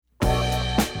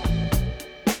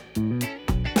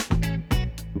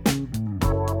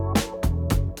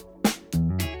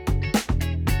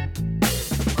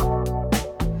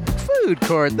Food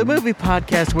Court, the movie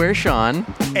podcast where Sean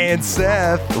And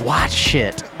Seth, watch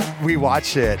shit. we watch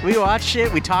shit. We watch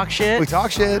shit, we talk shit, We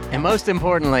talk shit. and most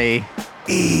importantly,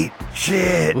 Eat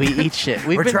shit. we eat shit.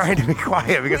 We're trying to be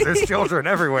quiet because there's children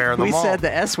everywhere in the We mall. said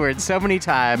the S word so many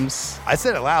times. I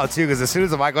said it loud too because as soon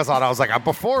as the mic was on, I was like, I'm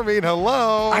performing.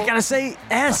 Hello. I gotta say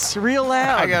S real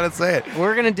loud. I gotta say it.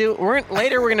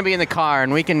 Later we're gonna be in the car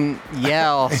and we can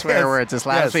yell swear Yes, words as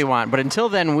loud as yes. we want. But until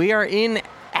then, we are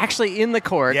actually in the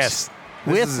court. Yes.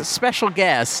 This With is special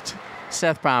guest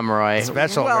Seth Pomeroy.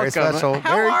 special, Welcome. very special.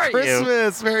 How Merry are you?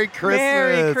 Christmas. Merry Christmas.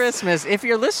 Merry Christmas. If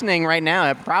you're listening right now,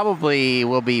 it probably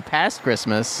will be past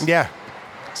Christmas. Yeah.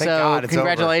 Thank So, God it's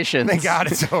congratulations. Over. Thank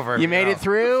God it's over. You made it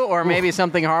through, or maybe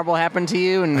something horrible happened to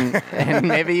you, and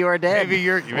maybe you are dead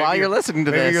while you're listening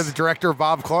to maybe this. you're the director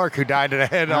Bob Clark who died in a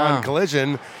head-on Oh.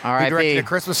 collision. R.I.P. He directed A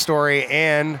Christmas Story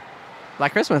and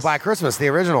Black Christmas. Black Christmas, the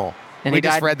original. And we he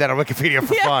just died- read that on Wikipedia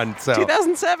for Yeah, fun. So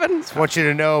 2007. I want you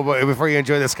to know before you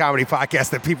enjoy this comedy podcast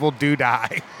that people do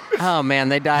die. Oh, man,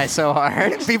 they die so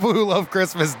hard. People who love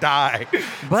Christmas die.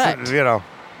 But- So, you know,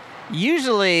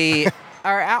 Usually,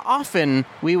 or often,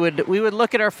 we would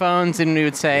look at our phones and we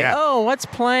would say, Yeah. "Oh, what's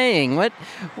playing? What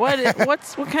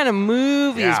kind of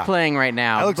movie is Yeah. playing right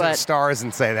now?" I looked at But the stars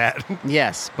and say that.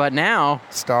 yes, but now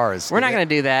Stars. we're not going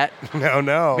to do that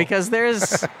No. because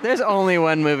there's only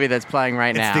one movie that's playing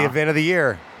right It's now. the event of the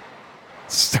year.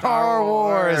 Star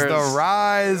Wars, Wars. the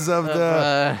rise of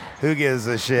the... Who gives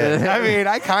a shit? I mean,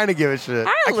 I kind of give a shit.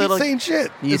 I a keep little- saying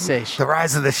shit. You say shit. The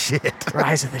rise of the shit.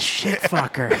 Rise of the shit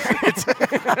fucker.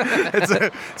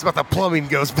 It's about the plumbing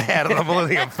goes bad on the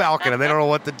Millennium Falcon and they don't know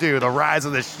what to do. The rise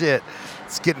of the shit.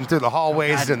 It's getting through the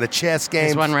hallways God. and the chess games.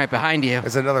 There's one right behind you.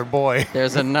 There's another boy.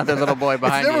 There's another little boy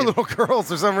behind It's never you. little girls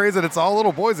for some reason. It's all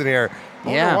little boys in here. I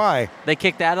wonder why. They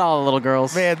kicked out all the little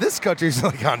girls. Man, this country's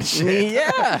like on shit.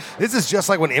 Yeah. This is just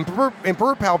like when Emperor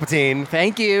Palpatine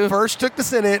Thank you. first took the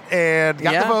Senate and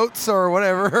got Yeah. the votes or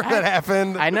whatever that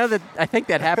happened. I think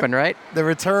that happened, right? The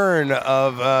return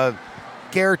of a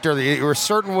character that you were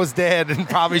certain was dead and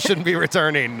probably shouldn't be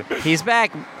returning. He's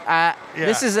back.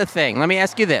 This is a thing. Let me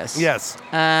ask you this. Yes.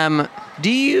 Are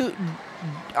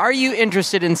you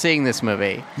interested in seeing this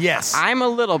movie? Yes. I'm a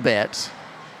little bit.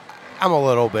 I'm a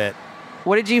little bit.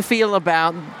 What did you feel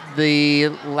about The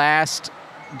Last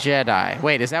Jedi?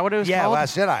 Wait, is that what it was Yeah, called?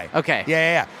 Last Jedi. Okay.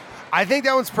 Yeah. I think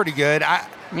that one's pretty good. I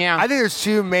think there's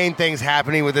two main things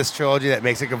happening with this trilogy that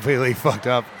makes it completely fucked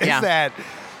up. Is Yeah.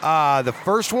 that the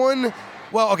first one,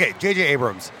 well, okay, J.J.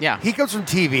 Abrams. Yeah. He comes from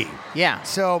TV. Yeah.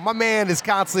 So my man is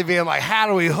constantly being like, how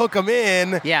do we hook them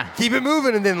in? Yeah. Keep it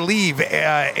moving and then leave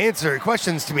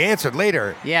questions to be answered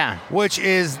later. Yeah. Which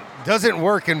doesn't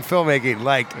work in filmmaking.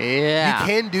 Like, Yeah. you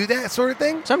can do that sort of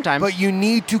thing. Sometimes. But you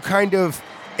need to kind of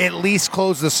at least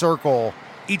close the circle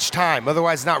each time.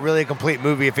 Otherwise, it's not really a complete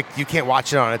movie if you can't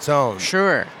watch it on its own.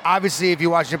 Sure. Obviously, if you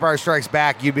watch Empire Strikes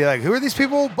Back, you'd be like, who are these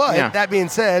people? But Yeah. that being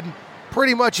said,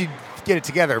 pretty much you'd get it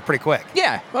together pretty quick.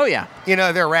 Yeah. Oh, yeah. You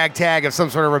know, they're a ragtag of some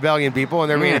sort of rebellion people, and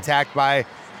they're being Yeah. attacked by,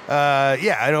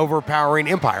 an overpowering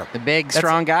empire. The big,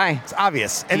 strong guy. It's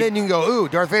obvious. And then you can go, ooh,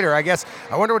 Darth Vader, I guess.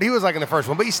 I wonder what he was like in the first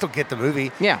one, but you still get the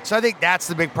movie. Yeah. So I think that's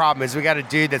the big problem is we got a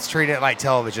dude that's treating it like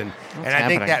television. And I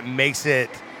think happening? that makes it,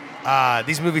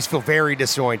 these movies feel very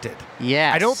disjointed.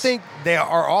 Yes. I don't think they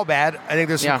are all bad. I think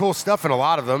there's some Yeah. cool stuff in a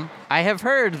lot of them. I have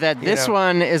heard that this know.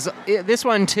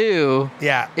 one too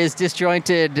Yeah. is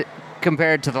disjointed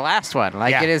compared to the last one. Like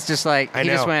Yeah. it is just like I he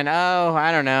just know. went, oh,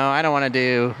 I don't know, I don't want to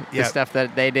do the Yep. stuff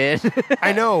that they did.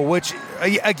 I know, which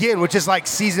is like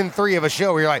season 3 of a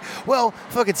show where you're like, well,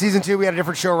 fucking season 2, we had a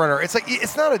different showrunner. It's like,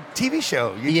 it's not a TV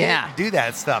show. You Yeah. can't do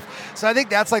that stuff. So I think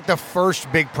that's like the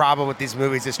first big problem with these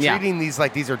movies is Yeah. treating these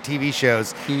like these are TV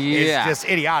shows. Yeah. It's just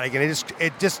idiotic. And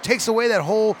it just takes away that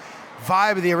whole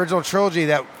vibe of the original trilogy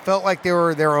that felt like they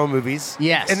were their own movies.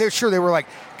 Yes. And they were like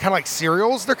kind of like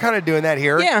serials. They're kind of doing that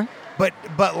here. Yeah.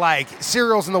 But like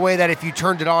serials in the way that if you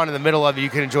turned it on in the middle of it, you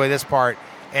could enjoy this part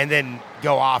and then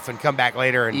go off and come back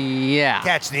later and Yeah.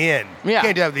 catch the end. Yeah. You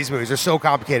can't do that with these movies. They're so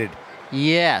complicated.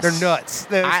 Yes. They're nuts.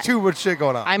 There's too much shit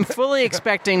going on. I'm fully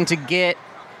expecting to get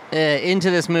into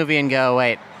this movie and go,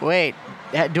 wait.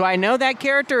 Do I know that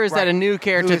character, or is that Right. a new Who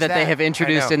character is that they that? have I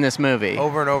introduced know. in this movie?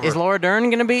 Over and over. Is Laura Dern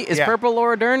going to be? Is Yeah. Purple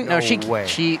Laura Dern? No she way.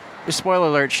 spoiler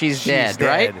alert, she's dead,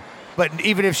 right? But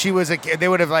even if she was they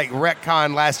would have like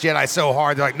retconned Last Jedi so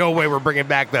hard. They're like, no way, we're bringing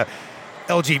back the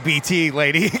LGBT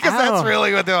lady because Oh. that's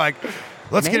really what they're like.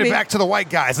 Let's get Maybe. it back to the white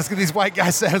guys. Let's get these white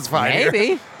guys satisfied. here.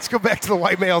 Maybe. Let's go back to the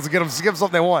white males and give them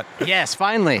something they want. Yes,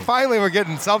 finally. Finally, we're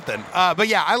getting something. But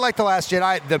yeah, I like The Last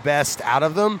Jedi the best out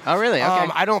of them. Oh, really? Okay.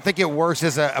 I don't think it works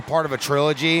as a part of a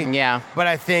trilogy. Yeah. But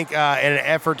I think in an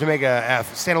effort to make a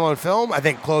standalone film, I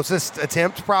think closest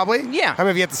attempt probably. Yeah. I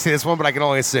mean, you have to see this one, but I can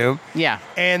only assume. Yeah.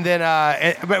 And then,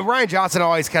 but Ryan Johnson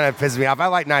always kind of pisses me off. I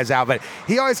like Knives Out, but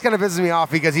he always kind of pisses me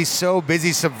off because he's so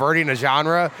busy subverting a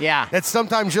genre. Yeah. That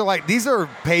sometimes you're like, these are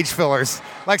page fillers.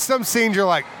 Like some scenes, you're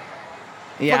like,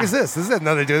 Yeah. what is this? This has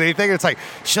nothing to do with anything. It's like,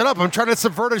 shut up. I'm trying to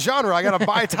subvert a genre. I got to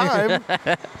buy time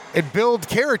and build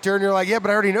character. And you're like, yeah, but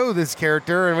I already know this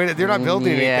character. And they're not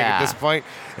building anything at Yeah. this point.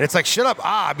 And it's like, shut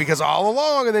up. Because all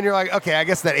along. And then you're like, okay, I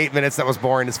guess that 8 minutes that was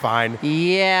boring is fine. Do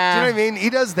you Yeah. know what I mean? He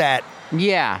does that.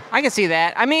 Yeah, I can see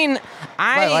that. I mean,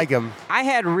 I like him. I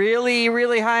had really,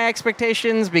 really high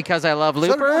expectations because I love So did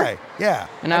Looper. I. Yeah.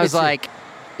 And I did was too. like,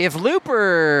 if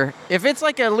it's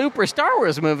like a Looper Star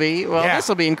Wars movie, well, Yeah. this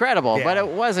will be incredible. Yeah. But it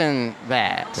wasn't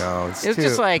that. No, it's it was too-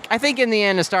 just like, I think in the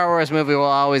end, a Star Wars movie will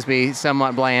always be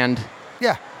somewhat bland.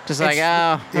 yeah. Just like,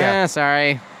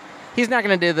 sorry. He's not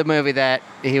going to do the movie that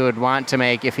he would want to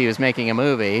make if he was making a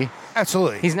movie.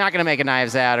 Absolutely. He's not going to make a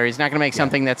Knives Out, or he's not going to make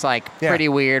something that's like Yeah. pretty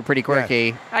weird, pretty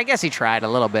quirky. I guess he tried a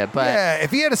little bit, but yeah,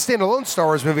 if he had a standalone Star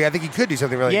Wars movie, I think he could do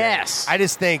something really Yes. great. I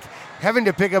just think having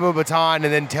to pick up a baton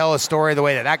and then tell a story the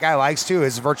way that guy likes to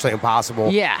is virtually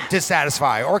impossible Yeah. to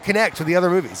satisfy or connect with the other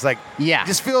movies. Like, Yeah. it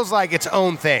just feels like its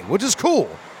own thing, which is cool,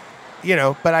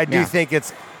 but I do Yeah. think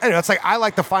it's, I don't know, it's like, I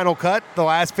like the Final Cut, the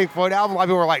last Pink Floyd album. A lot of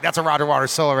people were like, that's a Roger Waters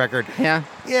solo record. yeah.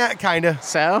 Yeah, kind of.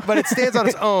 So? But it stands on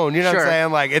its own, you know what Sure. I'm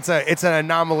saying? Like, it's an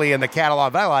anomaly in the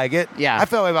catalog, but I like it. Yeah. I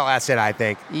felt way about Last Jedi, I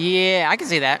think, Yeah, I can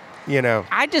see that. I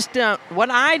I just don't.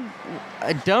 What I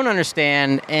don't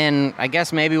understand, and I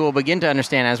guess maybe we'll begin to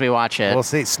understand as we watch it. We'll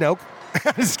see. Snoke?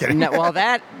 I'm just kidding. No, well,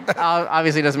 that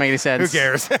obviously doesn't make any sense. Who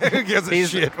cares? Who gives a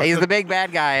He's shit? he's the big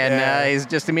bad guy, and Yeah. He's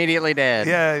just immediately dead.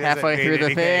 Yeah, he halfway doesn't through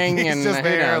mean the anything. thing, He's and just who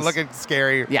there knows? looking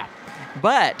scary. Yeah,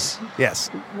 but Yes.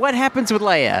 what happens with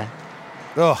Leia?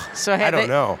 Ugh. So I don't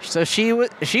know. So she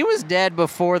was dead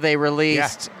before they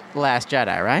released Last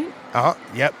Jedi, right?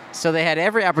 Yep. So they had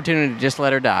every opportunity to just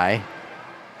let her die.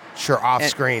 Sure. Off And-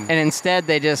 screen. And instead,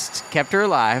 they just kept her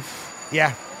alive.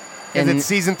 Yeah. And And- it's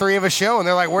season 3 of a show, and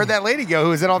they're like, "Where'd that lady go? Who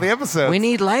was in all the episodes?" We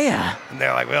need Leia. And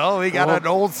they're like, "Well, we got We'll- an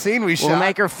old scene we shot." We'll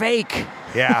make her fake.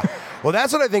 Yeah. Well,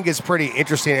 that's what I think is pretty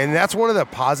interesting, and that's one of the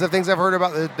positive things I've heard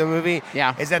about the movie.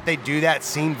 Yeah. Is that they do that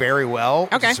scene very well.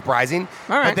 Which Okay. is surprising.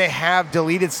 All right. But they have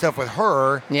deleted stuff with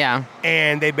her. Yeah.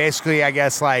 And they basically, I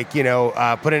guess, put in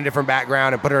a different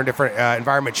background and put her in a different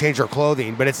environment, change her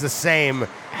clothing, but it's the same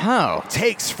Oh.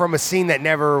 takes from a scene that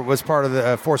never was part of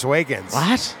the Force Awakens.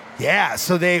 What? Yeah,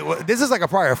 so this is like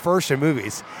probably a first in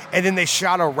movies, and then they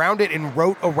shot around it and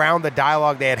wrote around the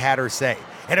dialogue they had her say,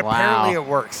 and Wow. apparently it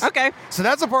works. Okay. So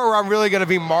that's the part where I'm really going to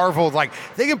be marveled. Like,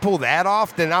 if they can pull that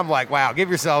off, then I'm like, wow, give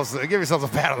yourselves a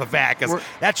pat on the back, because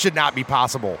that should not be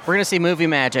possible. We're gonna see movie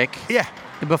magic. Yeah.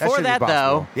 Before should be that,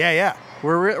 possible. though, Yeah.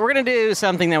 we're gonna do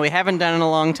something that we haven't done in a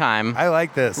long time. I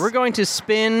like this. We're going to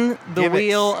spin the Gimmicks.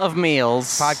 wheel of meals.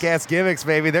 Podcast gimmicks,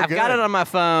 baby. They're I've good. got it on my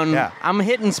phone. Yeah. I'm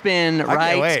hitting spin can't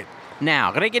right wait.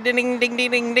 now. Ding, ding, ding, ding,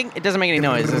 ding, ding. It doesn't make any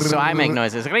noises, so I make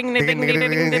noises. Ding, ding, ding, ding, ding,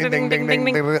 ding, ding, ding, ding,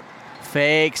 ding.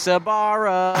 Fake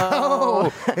Sabaro.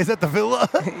 Oh, is that the villa?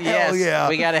 Yes, Hell yeah.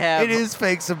 we gotta have It is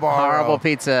fake Sabaro. Horrible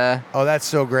pizza. Oh, that's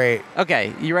so great.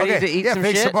 Okay, you ready to eat some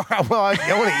fake shit? Sabaro. Well, I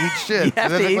want to eat shit. You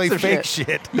have to eat Specifically some fake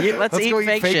shit. shit. Let's eat go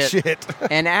fake eat fake shit. shit.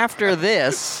 And after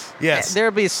this, Yes.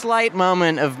 there'll be a slight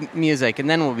moment of music, and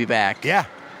then we'll be back. Yeah.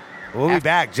 We'll be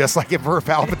back just like Emperor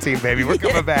Palpatine, baby. We're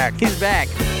coming back. He's back.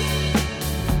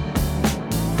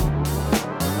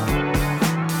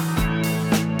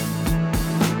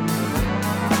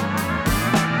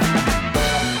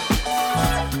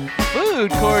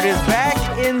 Food Court is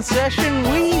back in session.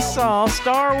 We saw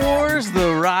Star Wars: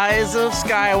 The Rise of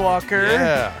Skywalker.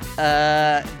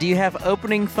 Yeah. Do you have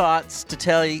opening thoughts to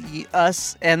tell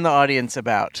us and the audience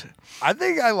about? I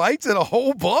think I liked it a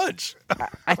whole bunch.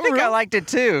 I think I liked it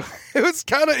too. It was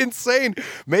kind of insane.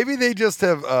 Maybe they just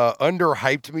have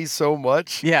underhyped me so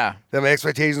much Yeah. that my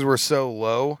expectations were so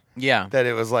low Yeah. that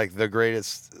it was like the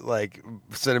greatest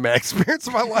cinematic experience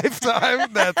of my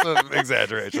lifetime. That's an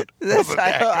exaggeration. Wasn't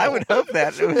that I cool? would hope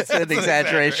that it was That's an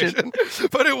exaggeration.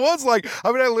 But it was like, I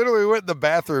literally went in the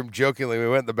bathroom, jokingly, we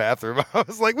went in the bathroom. I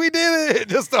was like, we did it.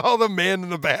 Just all the men in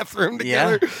the bathroom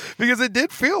together. Because it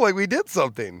did feel like we did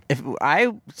something. If I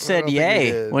said think we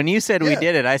yay. did. When you said we Yeah.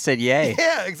 did it, I said yay.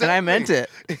 Yeah, exactly. And I meant it.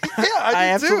 Yeah, I did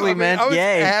absolutely too. meant I was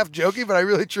yay. half joking, but I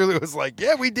really truly was like,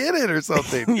 yeah, we did it or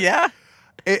something. Yeah.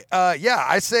 Yeah,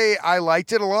 I say I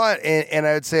liked it a lot, and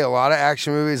I would say a lot of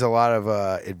action movies, a lot of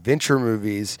adventure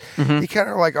movies. You kind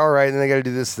of like, all right, then they got to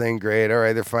do this thing. Great, all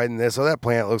right, they're fighting this. Oh, that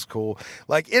planet looks cool.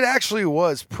 Like it actually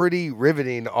was pretty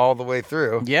riveting all the way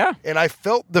through. Yeah. And I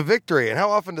felt the victory. And how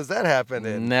often does that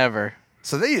happen? Never.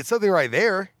 So they did something right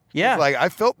there. Yeah. It's like I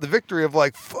felt the victory of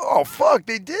like, oh fuck,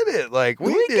 they did it. Like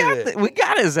we did it. We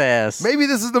got his ass. Maybe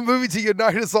this is the movie to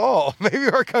unite us all. Maybe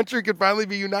our country could finally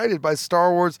be united by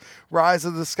Star Wars: Rise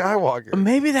of the Skywalker.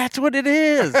 Maybe that's what it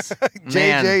is.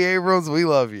 J.J. Abrams, we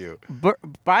love you.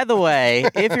 By the way,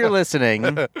 if you're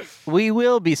listening, we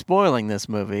will be spoiling this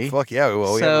movie. Fuck yeah, we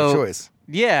will. We have no choice.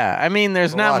 Yeah, I mean,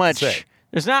 there's not lot to much. say.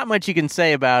 There's not much you can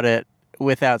say about it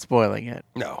without spoiling it.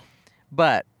 No.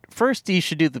 But first, you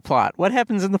should do the plot. What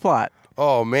happens in the plot?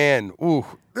 Oh man, ooh,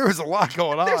 there was a lot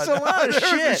going on. There's a lot of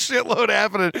There's a shitload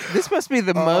happening. This must be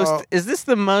the most. Is this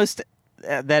the most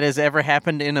that has ever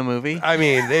happened in a movie? I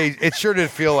mean, it sure did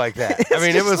feel like that. I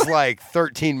mean, it was like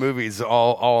 13 movies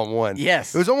all in one.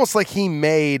 Yes. It was almost like he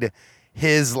made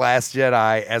his Last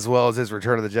Jedi as well as his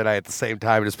Return of the Jedi at the same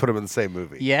time and just put them in the same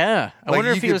movie. Yeah. I Like,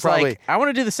 wonder you if he could was probably- like, I want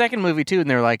to do the second movie too. And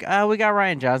they're like, oh, we got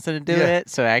Rian Johnson to do Yeah. it.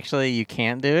 So actually, you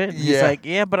can't do it. And He's Yeah. like,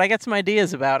 yeah, but I got some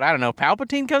ideas about, I don't know,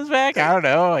 Palpatine comes back? I don't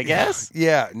know, I guess.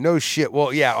 Yeah, no shit.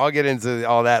 Well, yeah, I'll get into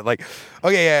all that. Like,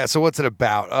 okay, yeah. So what's it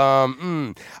about?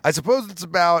 I suppose it's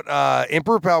about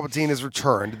Emperor Palpatine has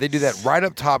returned. They do that right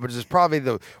up top, which is probably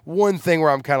the one thing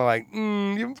where I'm kind of like,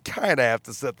 you kind of have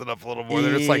to set that up a little more.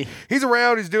 They're just like, he's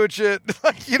around, he's doing shit.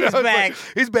 Like, you know, He's it's back. like,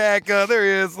 he's back. There he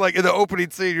is. Like in the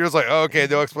opening scene, you're just like, oh, okay,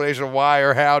 no explanation of why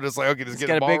or how. Just like, okay, just He's get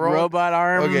got the a ball big rolling. robot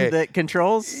arm Okay. that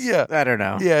controls? Yeah. I don't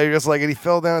know. Yeah, you're just like, and he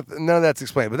fell down. None of that's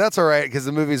explained, but that's all right because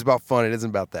the movie's about fun. It isn't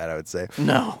about that, I would say.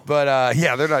 No. But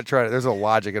yeah, they're not trying to. There's no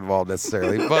logic involved necessarily.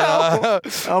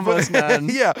 But Almost none.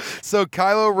 Yeah. So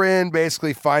Kylo Ren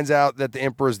basically finds out that the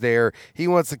Emperor's there. He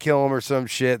wants to kill him or some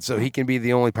shit, so he can be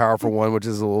the only powerful one, which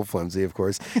is a little flimsy, of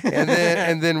course.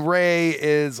 And then Rey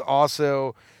is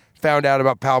also found out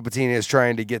about Palpatine and is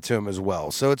trying to get to him as well.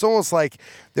 So it's almost like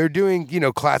they're doing,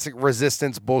 classic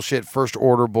resistance bullshit, first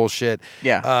order bullshit.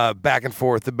 Yeah. Back and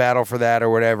forth, the battle for that or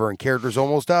whatever, and characters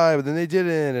almost die, but then they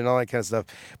didn't, and all that kind of stuff.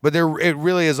 But it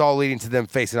really is all leading to them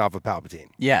facing off with Palpatine.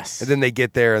 Yes. And then they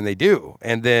get there and they do.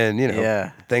 And then,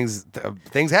 Yeah. things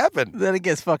happen. Then it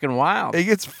gets fucking wild. It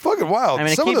gets fucking wild. I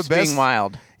mean, some it keeps of the best, being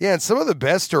wild. Yeah, and some of the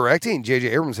best directing J.J.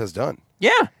 Abrams has done.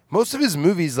 Yeah. Most of his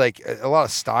movies, like a lot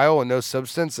of style and no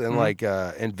substance, and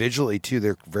Mm-hmm. and visually too,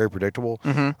 they're very predictable.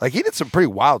 Like he did some pretty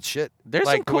wild shit. There's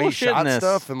like some the way cool he shit in shot this.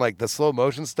 stuff and like the slow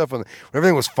motion stuff when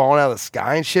everything was falling out of the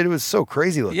sky and shit. It was so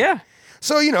crazy looking. Yeah.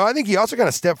 So I think he also kind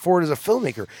of stepped forward as a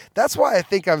filmmaker. That's why I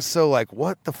think I'm so like,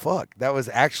 what the fuck? That was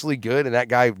actually good, and that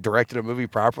guy directed a movie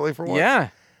properly for once. Yeah.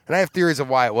 And I have theories of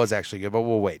why it was actually good, but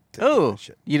we'll wait. Oh,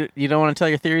 Shit. you don't want to tell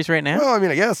your theories right now? Well, I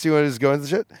mean, I guess you want to just go into the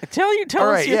shit. Tell All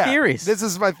us right, your yeah. theories. This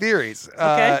is my theories.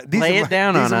 Okay, lay it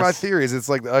down These on are my us. theories. It's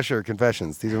like the Usher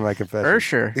confessions. These are my confessions.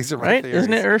 Ursher, These are my right? theories.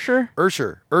 Isn't it Ursher?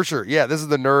 Ursher. Yeah, this is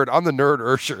the nerd. I'm the nerd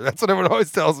Ursher. That's what everyone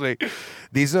always tells me.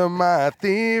 These are my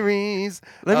theories.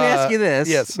 Let me ask you this.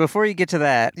 Yes. Before you get to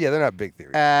that, Yeah, they're not big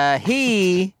theories.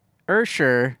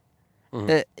 Ursher,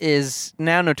 is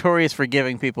now notorious for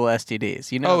giving people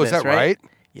STDs. You know Oh, is this, that right?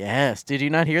 Yes. Did you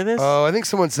not hear this? Oh, I think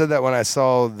someone said that when I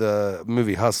saw the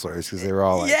movie Hustlers because they were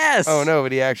all like, Yes. oh no,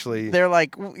 but he actually, They're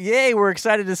like, yay, we're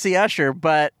excited to see Usher,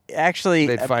 but actually,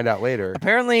 they'd find out later.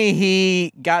 apparently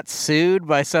he got sued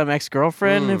by some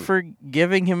ex-girlfriend for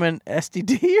giving him an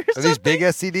STD or Are something. these big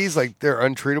STDs? Like they're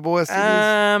untreatable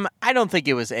STDs? I don't think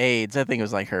it was AIDS. I think it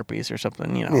was like herpes or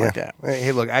something, like that.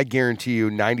 Hey, look, I guarantee you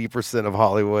 90% of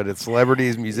Hollywood, it's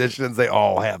celebrities, musicians, they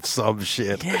all have some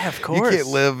shit. Yeah, of course.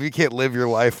 You can't live your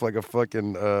life like a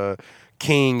fucking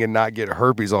king and not get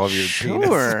herpes all over your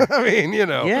Sure. penis. I mean,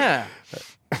 Yeah.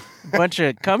 Bunch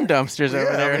of cum dumpsters over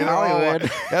Yeah, there I in mean, they're all-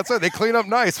 Hollywood. That's right. They clean up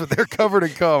nice, but they're covered in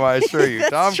cum, I assure you.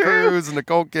 Tom true. Cruise and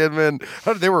Nicole Kidman.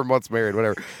 They were once married,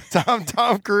 whatever.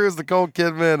 Tom Cruise, Nicole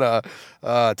Kidman,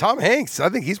 Tom Hanks. I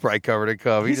think he's probably covered in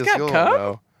cum. He's got you'll cum?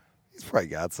 know. He's probably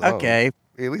got some. Okay.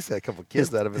 He at least had a couple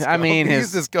kids out of his I cum. mean, he his-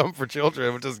 used his cum for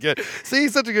children, which is good. See,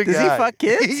 he's such a good Does guy. he fuck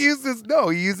kids? He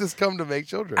used his cum to make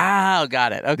children. Oh,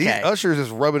 got it. These Okay. Usher's just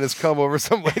rubbing his cum over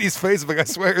some lady's face, like, I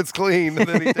swear it's clean. And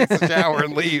then he takes a shower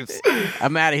and leaves.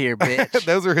 I'm out of here, bitch.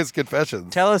 Those are his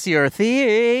confessions. Tell us your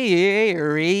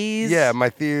theories. Yeah, my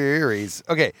theories.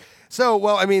 Okay. So,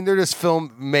 well, I mean, they're just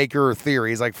filmmaker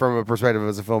theories, like from a perspective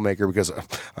as a filmmaker, because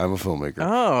I'm a filmmaker.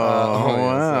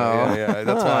 Wow. Yeah.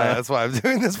 That's why I'm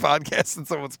doing this podcast in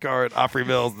someone's car at Opry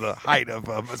Mills, the height of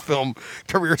film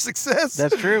career success.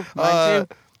 That's true. Mine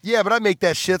too. Yeah, but I make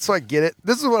that shit, so I get it.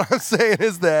 This is what I'm saying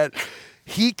is that,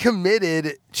 he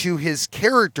committed to his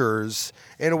characters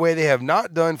in a way they have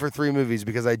not done for 3 movies,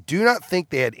 because I do not think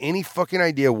they had any fucking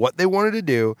idea what they wanted to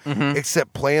do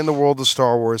except play in the world of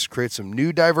Star Wars, create some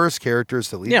new diverse characters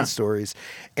to lead the stories,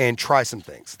 and try some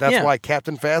things. That's why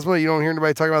Captain Phasma, you don't hear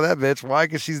anybody talking about that bitch. Why?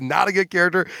 Because she's not a good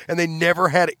character, and they never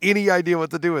had any idea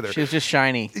what to do with her. She was just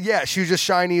shiny. Yeah, she was just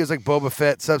shiny. It was like Boba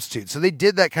Fett substitute. So they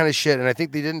did that kind of shit, and I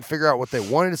think they didn't figure out what they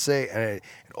wanted to say, and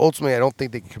ultimately, I don't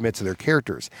think they can commit to their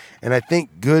characters. And I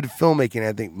think good filmmaking,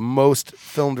 I think most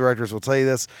film directors will tell you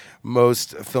this,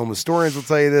 most film historians will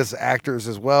tell you this, actors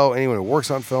as well, anyone who works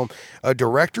on film, a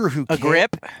director who a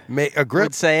grip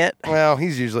would say it. Well,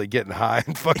 he's usually getting high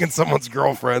and fucking someone's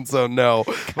girlfriend, so no.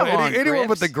 Come on, anyone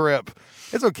but the grip.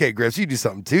 It's okay, Grips. You do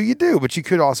something too. You do, but you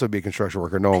could also be a construction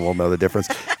worker. No one will know the difference.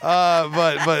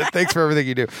 But thanks for everything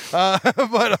you do.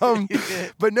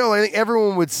 But no, I think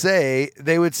everyone would say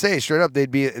straight up they'd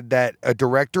be that a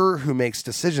director who makes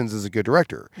decisions is a good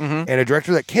director, and a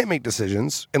director that can't make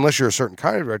decisions unless you're a certain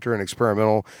kind of director, an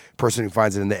experimental person who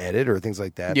finds it in the edit or things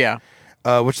like that. Yeah.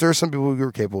 Which there are some people who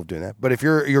are capable of doing that. But if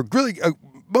you're really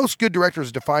most good directors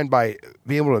are defined by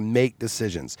being able to make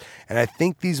decisions, and I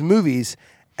think these movies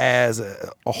as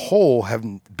a whole have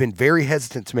been very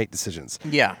hesitant to make decisions.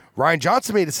 Yeah. Rian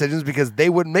Johnson made decisions because they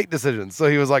wouldn't make decisions. So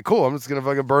he was like, cool, I'm just going to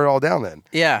fucking burn it all down then.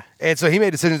 Yeah. And so he made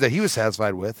decisions that he was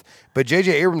satisfied with. But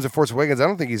J.J. Abrams at Force Awakens, I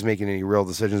don't think he's making any real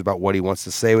decisions about what he wants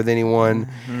to say with anyone.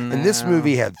 No. And this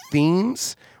movie had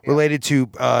themes related to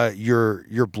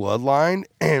your bloodline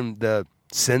and the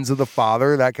sins of the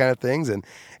father, that kind of things, and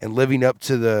living up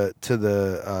to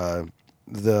the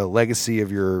legacy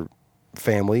of your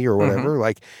family or whatever.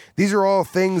 Like, these are all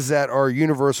things that are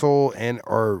universal and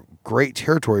are great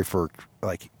territory for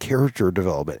like character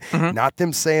development. Not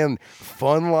them saying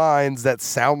fun lines that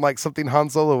sound like something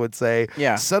Han Solo would say.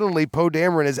 Yeah. Suddenly Poe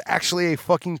Dameron is actually a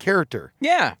fucking character.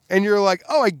 Yeah. And you're like,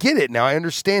 oh, I get it now. I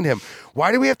understand him.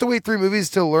 Why do we have to wait 3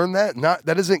 movies to learn that?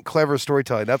 That isn't clever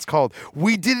storytelling. That's called,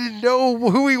 we didn't know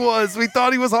who he was. We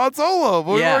thought he was Han Solo,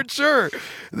 but we weren't sure.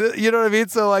 You know what I mean?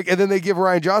 So like, and then they give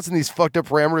Rian Johnson these fucked up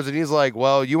parameters, and he's like,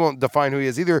 well, you won't define who he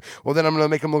is either. Well, then I'm going to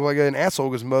make him look like an asshole,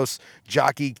 because most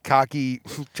jockey cocky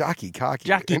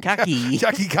Jockey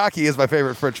Cocky is my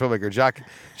favorite French filmmaker. Jacques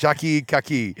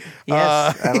Cocky.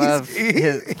 Yes, I love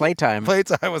his Playtime.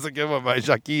 Playtime was a good one by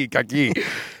Jacques Cocky.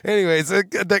 Anyways,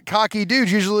 that cocky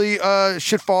dudes usually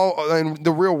should fall in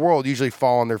the real world. Usually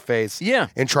fall on their face. Yeah.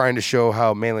 And trying to show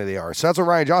how manly they are. So that's what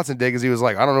Rian Johnson did, because he was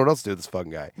like, I don't know what else to do with this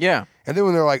fucking guy. Yeah. And then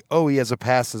when they're like, oh, he has a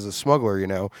past as a smuggler, you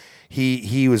know,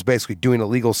 he was basically doing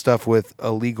illegal stuff with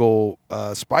illegal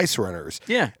spice runners.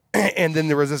 Yeah. And then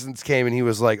the resistance came, and he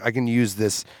was like, I can use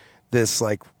this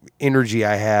like energy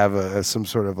I have, some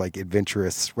sort of like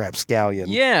adventurous rapscallion.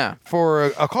 Yeah. For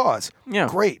a cause. Yeah.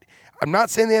 Great. I'm not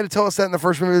saying they had to tell us that in the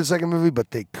first movie or the second movie,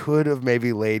 but they could have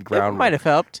maybe laid groundwork. It might have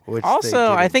helped.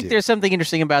 Also, I think there's something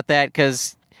interesting about that,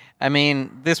 because I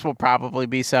mean, this will probably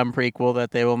be some prequel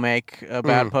that they will make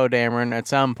about Poe Dameron at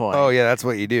some point. Oh, yeah, that's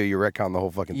what you do. You retcon the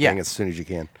whole fucking thing as soon as you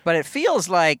can. But it feels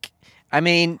like, I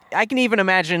mean, I can even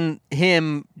imagine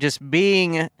him just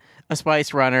being a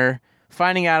spice runner,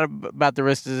 finding out about the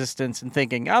resistance and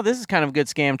thinking, oh, this is kind of a good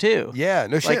scam too. Yeah,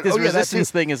 no shit. Like this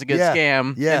resistance thing is a good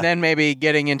scam. Yeah. And then maybe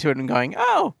getting into it and going,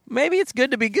 oh, maybe it's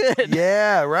good to be good.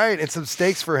 Yeah, right. And some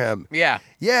stakes for him. Yeah.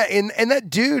 Yeah, and that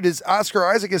dude is Oscar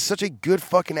Isaac is such a good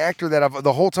fucking actor that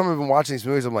the whole time I've been watching these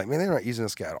movies, I'm like, man, they're not using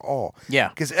this guy at all. Yeah.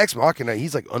 Because Ex Machina,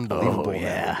 he's like unbelievable. Oh,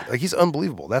 yeah. Like he's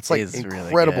unbelievable. That's like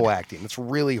incredible acting. It's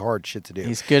really hard shit to do.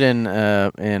 He's good in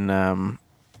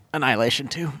Annihilation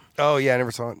too. Oh yeah, I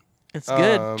never saw it. It's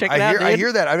good. Check it out, dude. I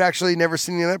hear that. I've actually never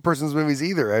seen any of that person's movies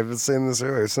either. I've been saying this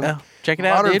earlier. Check it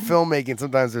out, dude. dude. Modern filmmaking,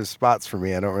 sometimes there's spots for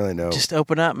me. I don't really know. Just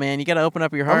open up, man. You got to open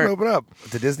up your heart. I'm going to open up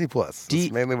to Disney Plus.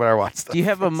 That's mainly what I watch stuff. Do you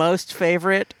have a most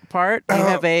favorite part? Do you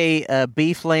have a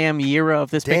beef lamb gyro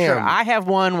of this picture? I have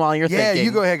one while you're thinking. Yeah,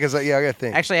 you go ahead, because I got to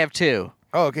think. Actually, I have 2.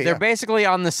 Oh, okay. They're basically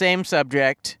on the same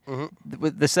subject.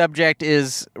 The subject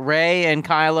is Rey and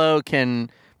Kylo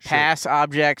can pass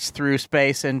objects through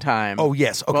space and time. Oh,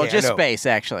 yes. Okay, well, just space,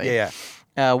 actually. Yeah.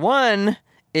 One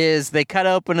is they cut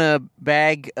open a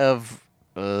bag of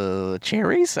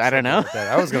cherries. I don't know.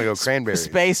 I was going to go cranberries.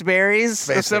 Space berries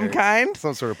of some kind.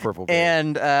 Some sort of purple berry.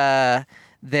 And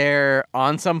they're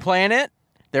on some planet.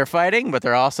 They're fighting, but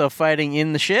they're also fighting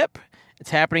in the ship.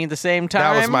 It's happening at the same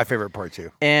time. That was my favorite part,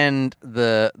 too. And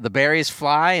the berries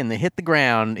fly, and they hit the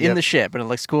ground in the ship, and it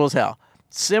looks cool as hell.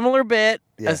 Similar bit,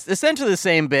 essentially the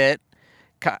same bit.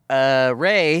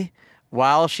 Rey,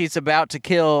 while she's about to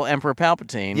kill Emperor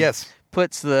Palpatine,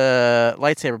 puts the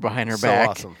lightsaber behind her back.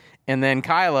 Awesome. And then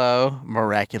Kylo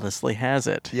miraculously has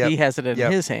it. He has it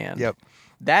in his hand.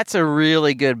 That's a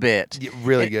really good bit. Yeah,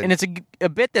 really good. And it's a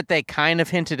bit that they kind of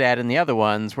hinted at in the other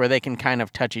ones where they can kind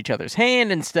of touch each other's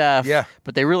hand and stuff. Yeah.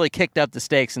 But they really kicked up the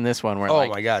stakes in this one where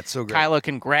my God, so great. Kylo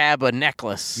can grab a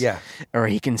necklace. Yeah. Or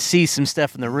he can see some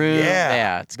stuff in the room.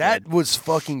 Yeah, it's that good. was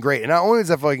fucking great. And not only is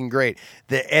that fucking great,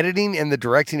 the editing and the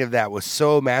directing of that was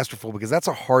so masterful because that's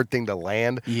a hard thing to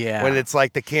land. Yeah. When it's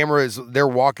like the camera they're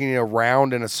walking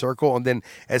around in a circle, and then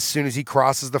as soon as he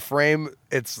crosses the frame,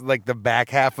 it's like the back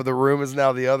half of the room is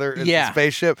now the other the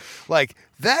spaceship. Like,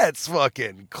 that's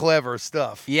fucking clever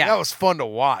stuff. Yeah. That was fun to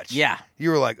watch. Yeah. You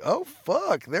were like, oh,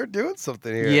 fuck, they're doing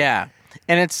something here. Yeah.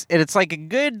 And it's like a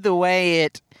good the way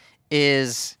it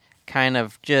is kind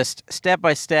of just step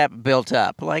by step built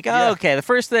up. Like, okay, the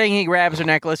first thing he grabs a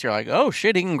necklace, you're like, oh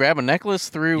shit, he can grab a necklace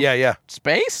through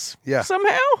space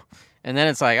somehow. And then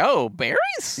it's like, oh,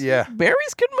 berries? Yeah.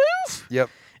 Berries can move? Yep.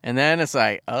 And then it's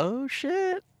like, oh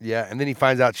shit. Yeah, and then he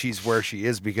finds out she's where she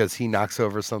is because he knocks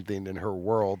over something in her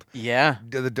world. Yeah.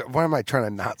 Why am I trying to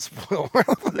not spoil?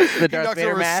 The Darth he knocks Vader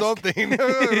over mask. Something. I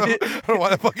don't know why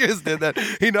the fuck he just did that.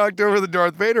 He knocked over the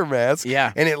Darth Vader mask.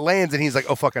 Yeah. And it lands, and he's like,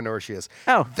 oh, fuck, I know where she is.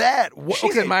 Oh. She's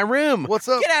okay. in my room. What's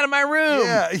up? Get out of my room.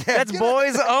 Yeah. That's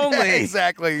boys only. Yeah,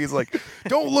 exactly. He's like,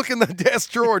 don't look in the desk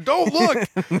drawer. Don't look.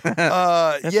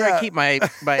 That's where I keep my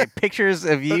pictures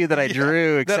of you that I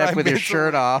drew, except with your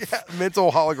shirt off. Yeah,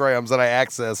 mental holograms that I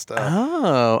accessed.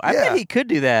 I bet he could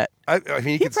do that. I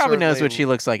mean, he probably knows what she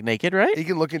looks like naked, right? He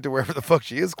can look into wherever the fuck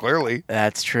she is, clearly.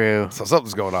 That's true. So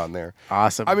something's going on there.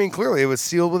 Awesome. I mean, clearly it was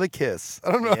sealed with a kiss.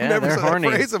 I don't know. I've never said that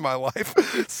phrase in my life.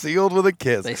 Sealed with a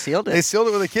kiss. They sealed it. They sealed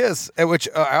it with a kiss, which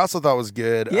I also thought was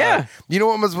good. Yeah. You know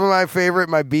what was my favorite?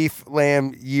 My beef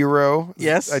lamb gyro.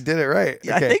 Yes. I did it right.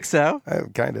 Yeah, okay. I think so.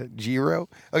 Kind of. Gyro.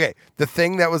 Okay. The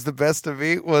thing that was the best to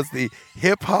me was the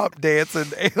hip-hop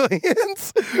dancing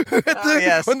aliens.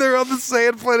 Yes. When they were on the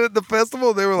sand planet at the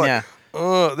festival, they were like... Yeah.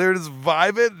 They're just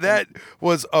vibing. That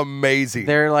was amazing.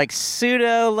 They're like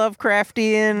pseudo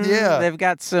Lovecraftian. Yeah. They've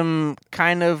got some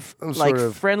kind of like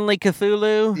friendly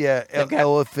Cthulhu. Yeah,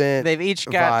 elephant. They've each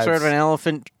got vibes. sort of an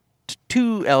elephant,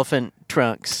 two elephant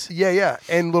trunks. Yeah,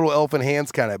 and little elephant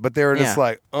hands kind of, but they were just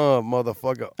like,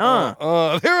 motherfucker,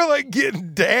 They were like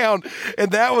getting down,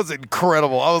 and that was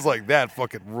incredible. I was like, that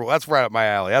fucking rule. That's right up my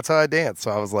alley. That's how I dance.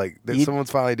 So I was like, someone's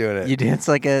finally doing it. You dance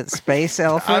like a space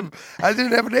elephant? I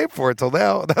didn't have a name for it till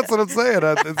now. That's what I'm saying.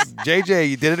 It's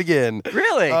JJ, you did it again.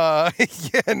 Really?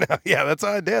 That's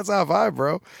how I dance. How I vibe,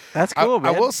 bro. That's cool,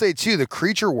 man. I will say, too, the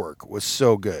creature work was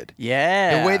so good.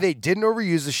 Yeah. The way they didn't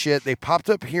overuse the shit. They popped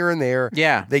up here and there.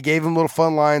 Yeah. They gave him little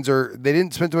fun lines, or they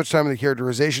didn't spend too much time on the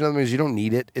characterization of them because you don't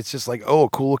need it. It's just like, oh, a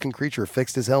cool looking creature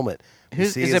fixed his helmet.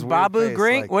 Is it Babu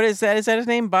Grink? What is that? Is that his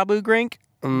name? Babu Grink?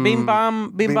 Bing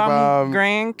Bom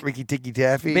Grank? Ricky Tikki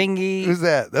Taffy? Bingy. Who's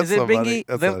that? That's is it somebody. Bingy?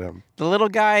 That's not him. The little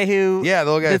guy who... Yeah,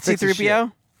 the little guy did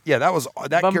C-3PO? Yeah,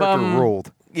 that character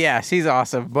ruled. Yes, he's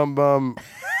awesome. Bum bum.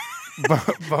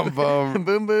 Bum bum.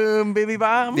 Boom boom baby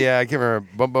bomb. Yeah, I can't remember.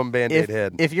 Bum bum Band-Aid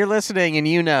head. If you're listening and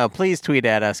you know, please tweet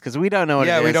at us because we don't know what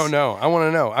it is. Yeah, we don't know. I want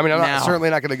to know. I mean, I'm certainly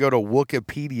not going to go to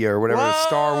Wikipedia or whatever. Whoa!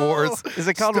 Star Wars. Is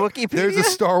it called Wikipedia? There's a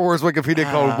Star Wars Wikipedia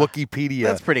called Wikipedia.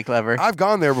 That's pretty clever. I've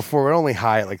gone there before, but only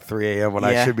high at like 3 a.m. when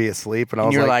I should be asleep. And I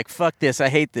was you're like, fuck this. I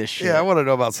hate this shit. Yeah, I want to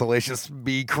know about Salacious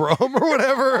B. Chrome or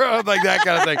whatever. Like that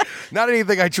kind of thing. Not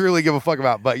anything I truly give a fuck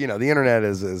about. But, the internet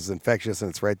is infectious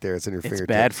and it's right there. It's in your fingertips. It's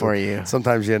bad for you.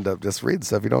 Sometimes you end up just reading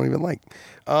stuff you don't even like.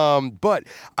 But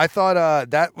I thought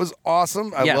that was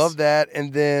awesome. I love that.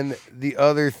 And then the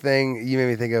other thing you made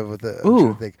me think of with the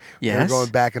we're going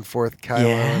back and forth, Kylo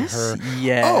and her.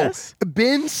 Yes. Oh,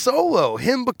 Ben Solo,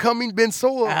 him becoming Ben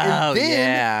Solo, and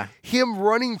then him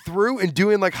running through and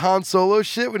doing like Han Solo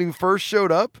shit when he first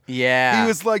showed up. Yeah, he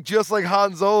was like just like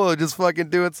Han Solo, just fucking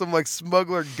doing some like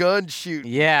smuggler gun shoot.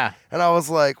 Yeah, and I was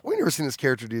like, we never seen this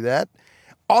character do that.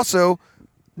 Also,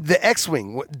 the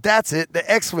X-Wing, that's it. The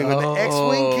X-Wing. When the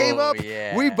X-Wing came up,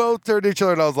 we both turned to each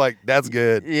other and I was like, that's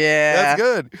good. Yeah. That's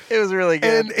good. It was really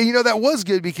good. And that was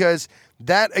good because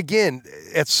that, again,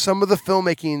 it's some of the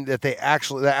filmmaking that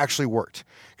actually worked.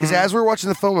 Because as we were watching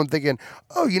the film, I'm thinking,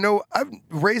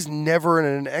 Rey's never in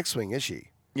an X-Wing, is she?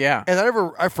 Yeah. And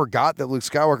I forgot that Luke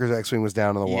Skywalker's X-Wing was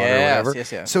down in the water or whatever.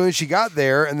 Yes. So when she got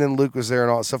there and then Luke was there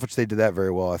and all that stuff, which they did that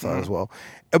very well, I thought as well.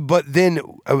 But then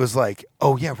I was like,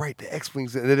 oh yeah, right, the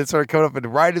X-Wings. And then it started coming up, and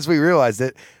right as we realized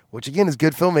it, which again is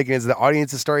good filmmaking, is the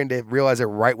audience is starting to realize it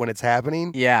right when it's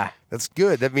happening. Yeah. That's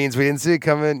good. That means we didn't see it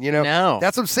coming, you know? No.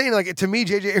 That's what I'm saying. Like, to me,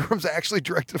 J.J. Abrams actually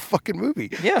directed a fucking movie.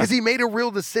 Yeah. Because he made a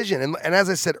real decision. And as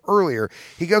I said earlier,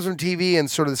 he goes from TV and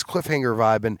sort of this cliffhanger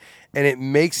vibe, and it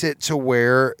makes it to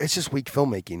where it's just weak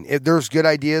filmmaking. There's good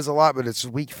ideas a lot, but it's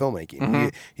weak filmmaking. Mm-hmm.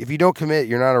 If you don't commit,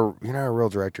 you're not a real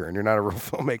director, and you're not a real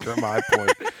filmmaker, in my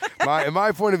point. In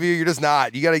my point of view, you're just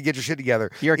not. You got to get your shit together.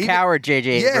 You're a coward,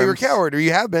 J.J. Abrams. Yeah, you're a coward, or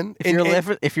you have been.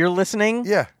 If you're listening,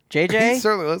 yeah. JJ, he's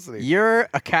certainly listening. You're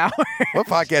a coward. What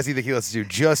podcast do you think he listens to?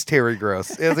 Just Terry Gross.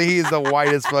 He's the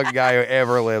whitest fucking guy who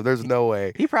ever lived. There's no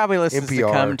way. He probably listens to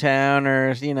NPR. Come Town or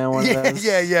one of those.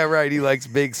 Yeah, right. He likes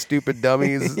big, stupid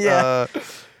dummies. Yeah.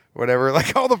 Whatever.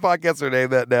 Like, all the podcasts are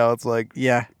named that now. It's like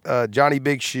Johnny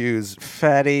Big Shoes.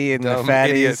 Fatty and Dumb the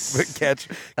Fatties. idiot.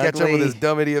 Catch up with his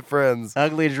dumb idiot friends.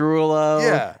 Ugly Droolo.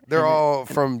 Yeah. They're all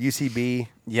from UCB.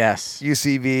 Yes.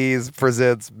 UCBs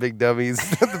presents Big Dummies,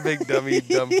 the Big Dummy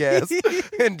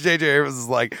Dumbcast. And J.J. Abrams is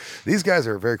like, these guys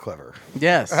are very clever.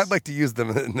 Yes. I'd like to use them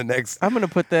in the next. I'm going to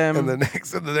put them in the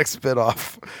next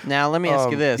spinoff. Now, let me ask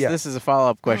you this. Yeah. This is a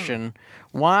follow-up question.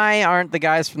 Why aren't the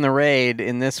guys from the Raid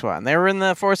in this one? They were in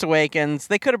The Force Awakens.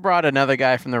 They could have brought another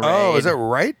guy from the Raid. Oh, is that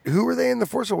right? Who were they in The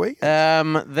Force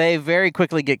Awakens? They very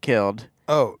quickly get killed.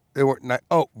 Oh, they were not.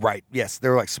 Oh, right. Yes, they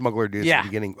were like smuggler dudes at the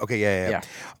beginning. Okay, yeah.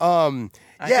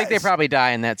 I think they probably die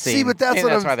in that scene. See, but that's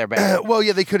why they're bad. Well,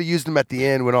 yeah, they could have used them at the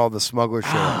end when all the smugglers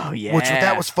showed. Oh, yeah. Which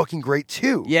that was fucking great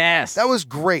too. Yes. That was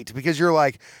great because you're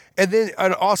like, and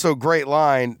also great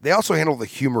line. They also handled the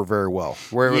humor very well,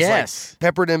 where it was like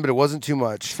peppered in, but it wasn't too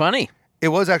much. It's funny. It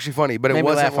was actually funny, but Made it me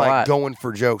wasn't laugh a like lot. going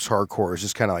for jokes hardcore. It was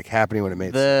just kind of like happening when it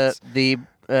made sense.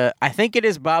 I think it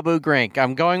is Babu Grank.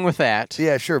 I'm going with that.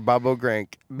 Yeah, sure. Bobo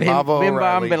Grank. Bim Bobo Bim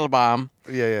O'Reilly. Bom Biddle Bomb.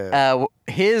 Yeah.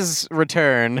 His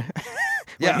return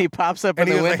when he pops up in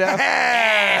the window.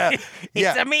 Like,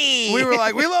 It's a me. We were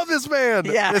like, we love this man.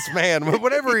 Yeah. This man,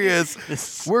 whatever he is,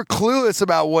 we're clueless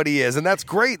about what he is, and that's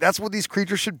great. That's what these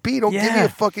creatures should be. Don't give me a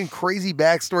fucking crazy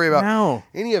backstory about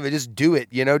any of it. Just do it.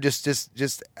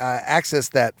 Just access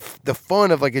the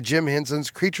fun of like a Jim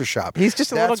Henson's creature shop. He's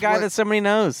just a little guy that somebody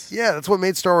knows. Yeah, that's what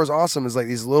made Star Wars awesome. Is like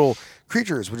these little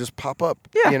creatures would just pop up.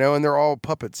 Yeah. And they're all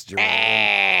puppets.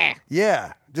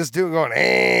 Yeah. Just going,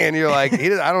 and you're like,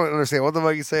 I don't understand what the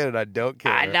fuck he's saying, and I don't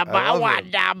care.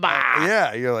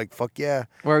 Yeah, you're like, fuck yeah.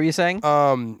 What were you saying?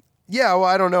 Yeah, well,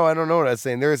 I don't know what I was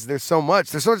saying. There's so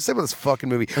much. There's so much to say about this fucking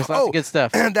movie. There's lots of good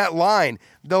stuff. And that line,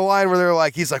 the line where they're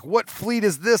like, he's like, what fleet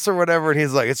is this or whatever? And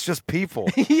he's like, it's just people.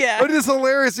 Yeah. But it's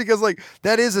hilarious because like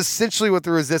that is essentially what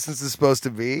the resistance is supposed to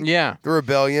be. Yeah. The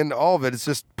rebellion, all of it. It's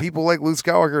just people like Luke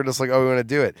Skywalker just like, oh, we want to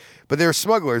do it. But they're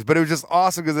smugglers. But it was just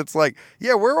awesome because it's like,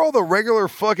 yeah, where are all the regular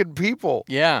fucking people?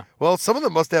 Yeah. Well, some of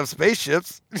them must have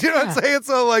spaceships. You know what I'm saying?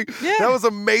 So like, that was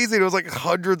amazing. It was like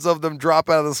hundreds of them drop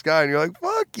out of the sky, and you're like,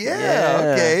 fuck yeah.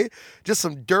 Okay. Just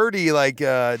some dirty, like,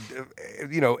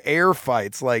 air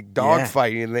fights, like dog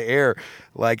fighting in the air,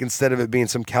 like instead of it being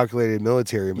some calculated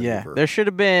military maneuver. Yeah, there should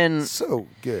have been. So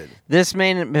good. This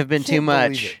may have been too Can't believe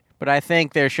much, it. but I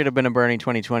think there should have been a Bernie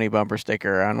 2020 bumper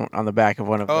sticker on the back of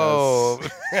one of those. Oh.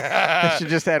 They should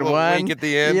just had Little one. wink at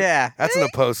the end. Yeah. That's in the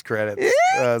post-credits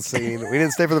scene. We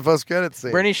didn't stay for the post-credits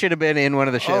scene. Bernie should have been in one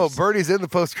of the ships. Oh, Bernie's in the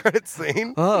post-credits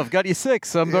scene. Oh, I've got you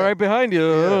 6. I'm right behind you.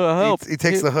 Oh, help. He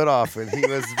takes the hood off, and he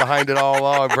was behind it all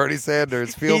along. Bernie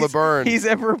Sanders, feel the burn. He's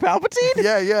Emperor Palpatine?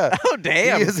 Yeah. Oh,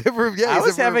 damn. He is Emperor, I was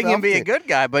he's Emperor having him be a Palpatine. good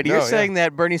guy, but you're saying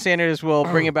that Bernie Sanders will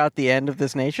bring about the end of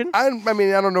this nation? I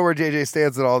mean, I don't know where JJ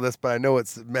stands in all this, but I know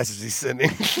what message he's sending.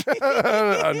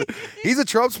 He's a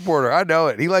Trump supporter. I know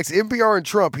it. He likes NPR and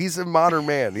Trump. He's a modern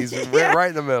man. He's right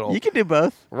in the middle. You can do both.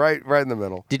 Right in the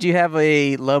middle. Did you have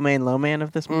a low man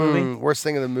of this movie? Worst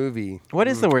thing of the movie. What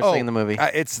is the worst thing in the movie?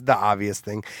 It's the obvious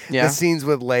thing. Yeah. The scenes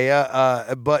with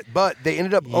Leia. But they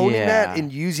ended up owning that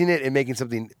and using it and making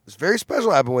something very special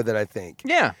happen with it, I think.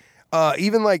 Yeah.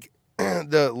 Even like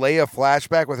the Leia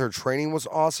flashback with her training was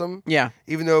awesome. Yeah.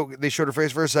 Even though they showed her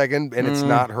face for a second and it's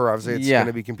not her, obviously it's going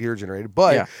to be computer generated.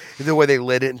 But the way they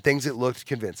lit it and things, it looked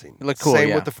convincing. It looked cool.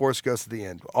 Same with the Force Ghost at the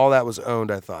end. All that was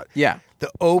owned, I thought. Yeah. The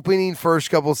opening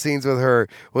first couple scenes with her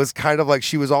was kind of like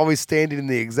she was always standing in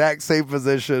the exact same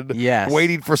position,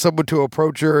 waiting for someone to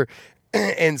approach her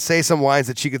and say some lines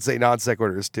that she could say non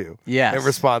sequiturs to, in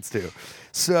response to.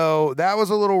 So that was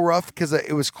a little rough because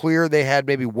it was clear they had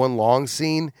maybe one long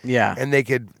scene, and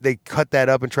they cut that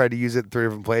up and tried to use it in 3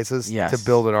 different places to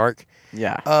build an arc.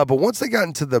 Yeah. But once they got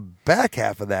into the back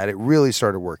half of that, it really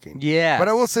started working. Yeah. But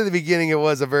I will say the beginning, it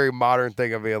was a very modern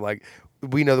thing of being like,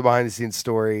 we know the behind the scenes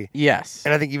story. Yes.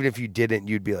 And I think even if you didn't,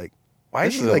 you'd be like, why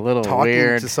is This he is a like little talking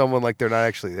weird. to someone like they're not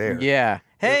actually there? Yeah.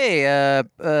 Hey,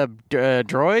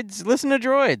 droids, listen to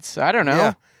droids. I don't know.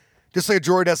 Yeah. Just like a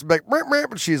droid has to be like, "Meow, meow,"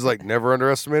 but she's like, never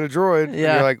underestimate a droid. And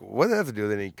Yeah. you're like, what does that have to do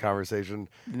with any conversation?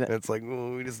 And it's like,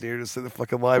 well, we just need her to say the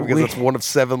fucking line because that's one of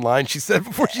 7 lines she said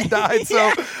before she died.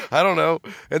 So I don't know.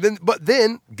 But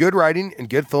then good writing and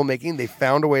good filmmaking, they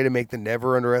found a way to make the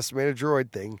never underestimate a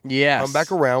droid thing come back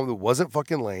around. It wasn't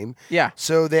fucking lame. Yeah.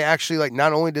 So they actually like,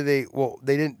 not only did they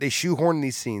shoehorned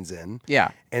these scenes in.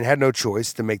 Yeah. And had no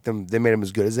choice to make them. They made them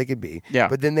as good as they could be. Yeah.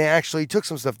 But then they actually took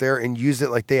some stuff there and used it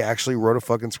like they actually wrote a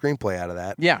fucking screenplay out of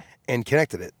that. Yeah. And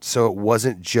connected it, so it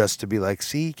wasn't just to be like,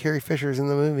 see, Carrie Fisher's in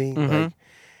the movie, like,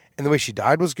 and the way she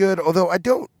died was good. Although I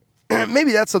don't,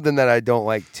 maybe that's something that I don't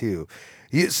like too.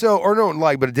 Or don't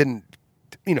like, but it didn't.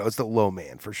 It's the low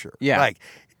man for sure. Yeah. Like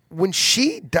when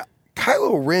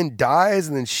Kylo Ren dies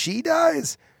and then she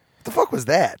dies. What the fuck was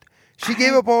that? She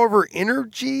gave up all of her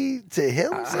energy to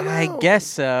him somehow? I guess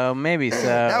so. Maybe so.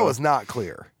 That was not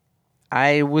clear.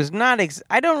 I was not.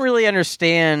 I don't really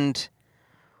understand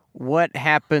what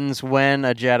happens when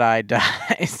a Jedi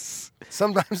dies.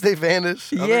 Sometimes they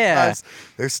vanish. Other times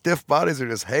their stiff bodies are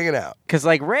just hanging out. Because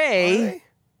like Rey,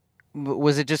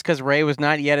 was it just because Rey was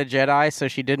not yet a Jedi, so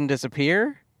she didn't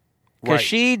disappear? Because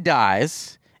she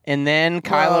dies. And then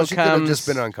Kylo she comes. Could have just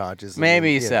been unconscious.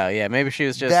 Maybe so. Yeah, maybe she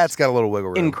was just. That's got a little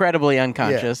wiggle room. Incredibly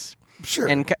unconscious. Yeah, sure.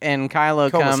 And Kylo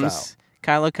Coma comes. style.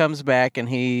 Kylo comes back and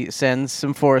he sends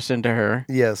some force into her.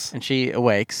 Yes. And she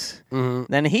awakes.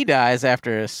 Mm-hmm. Then he dies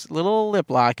after a little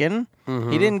lip locking.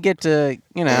 Mm-hmm. He didn't get to,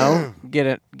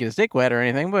 get his dick wet or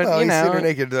anything, but he's seen her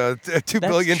naked 2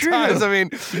 billion times. I mean,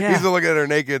 he's been looking at her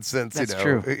naked since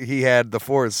true. He had the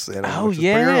force. In him, oh which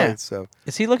yeah. pretty early, so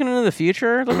is he looking into the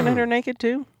future? Looking at her naked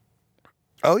too?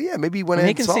 Oh yeah, maybe he went in.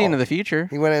 He can see into the future.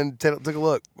 He went in and took a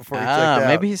look before he checked out.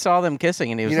 Maybe he saw them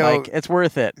kissing and he was like, "It's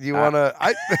worth it." You want to?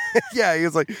 Yeah, he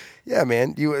was like, "Yeah,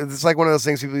 man." It's like one of those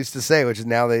things people used to say, which is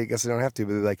now I guess they don't have to,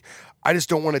 but they're like, "I just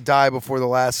don't want to die before the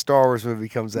last Star Wars movie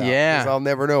comes out." Yeah, because I'll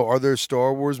never know. Are there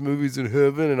Star Wars movies in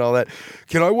heaven and all that?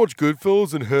 Can I watch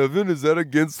Goodfellas in heaven? Is that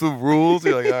against the rules?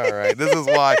 You're like, all right, this is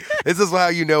why. This is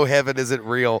how heaven isn't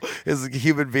real. Is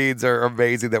human beings are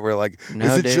amazing that we're like,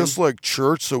 is it just like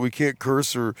church so we can't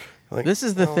curse or? Like, this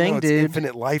is the thing, it's dude.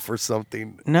 Infinite life or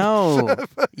something. No,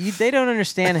 they don't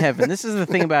understand heaven. This is the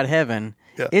thing about heaven.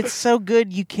 Yeah. It's so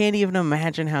good you can't even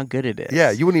imagine how good it is.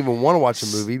 Yeah, you wouldn't even want to watch a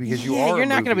movie because you are. You're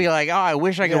not going to be like, oh, I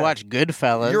wish I could watch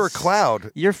Goodfellas. You're a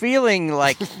cloud. You're feeling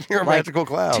like you're a magical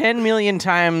cloud. 10 million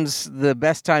times the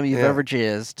best time you've ever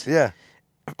jizzed. Yeah,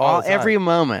 every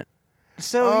moment.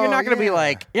 So you're not going to be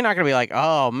like,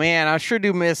 oh man, I sure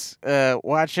do miss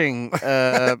watching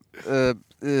The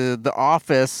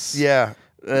Office. Yeah.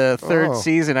 Third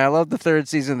season. I love the third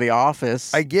season of The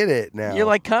Office. I get it now. You're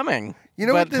like coming. You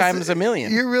know but what? Times a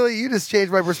million. You just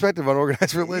changed my perspective on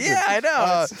organized religion. Yeah, I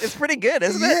know. It's pretty good,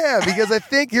 isn't it? Yeah, because I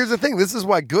think here's the thing. This is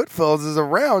why Goodfellas is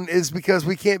around is because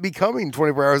we can't be coming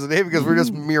 24 hours a day because we're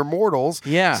just mere mortals.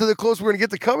 Yeah. So the closest we're gonna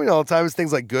get to coming all the time is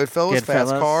things like Goodfellas.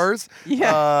 Fast cars.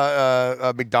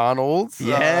 Yeah. McDonald's.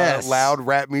 Yes. Loud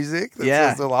rap music.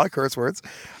 That's a lot of curse words.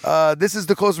 This is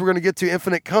the closest we're gonna get to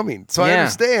infinite coming. So I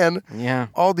understand. Yeah.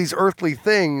 All these earthly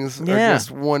things are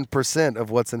just 1% of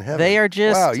what's in heaven. They are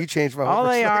just. Wow, you changed my whole all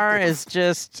they are is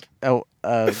just a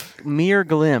mere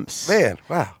glimpse. Man,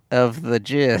 wow. Of the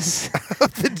jizz.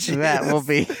 Of the jizz. That will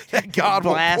be that God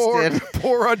blasted. will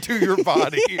pour onto your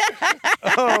body.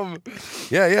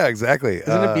 Yeah, exactly.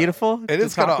 Isn't it beautiful? It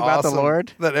is kind of about awesome the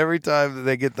Lord. That every time that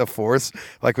they get the Force,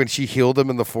 like when she healed him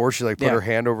in the Force, she like put her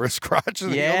hand over his crotch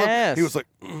and healed him. He was like,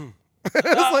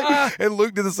 and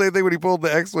Luke did the same thing when he pulled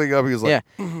the X-wing up. He was like,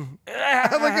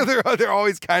 like they're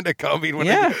always kind of coming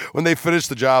when they finish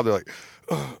the job. They're like.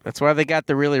 That's why they got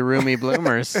the really roomy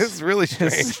bloomers. It's really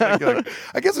strange.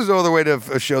 I guess there's no other way to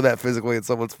show that physically in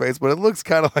someone's face, but it looks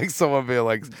kind of like someone being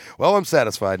like, well, I'm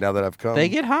satisfied now that I've come. They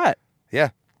get hot.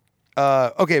 Yeah.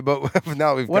 Okay, but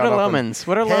now we've What are Lomans?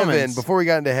 What are Lomans? Before we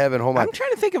got into heaven, hold on. I'm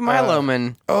trying to think of my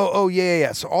Loman. Oh,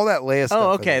 yeah. So all that Leia stuff.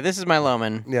 Oh, okay. This is my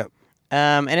Loman. Yeah.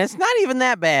 And it's not even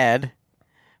that bad.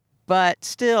 But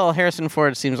still, Harrison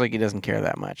Ford seems like he doesn't care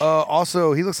that much.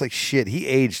 Also, he looks like shit. He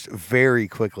aged very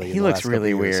quickly. He looks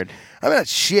really weird. I mean, not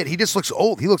shit. He just looks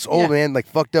old. He looks old, man. Like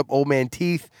fucked up old man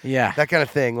teeth. Yeah. That kind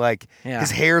of thing. Like his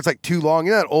hair is like too long.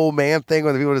 You know that old man thing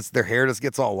when the people their hair just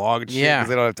gets all long and shit because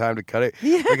they don't have time to cut it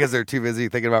because they're too busy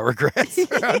thinking about regrets.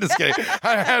 I'm just kidding.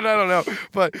 I don't know.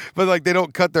 But like they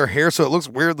don't cut their hair so it looks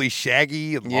weirdly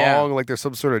shaggy and long, like they're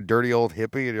some sort of dirty old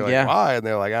hippie. And you're like, why? And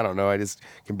they're like, I don't know. I just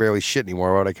can barely shit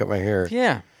anymore. Why would I cut my hair?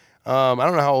 Yeah. I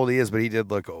don't know how old he is, but he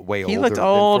did look way older looked than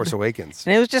old. Force Awakens.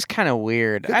 And it was just kind of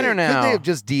weird. I don't know. Could they have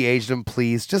just de-aged him,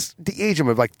 please? Just de-age him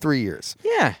of like 3 years.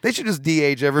 Yeah. They should just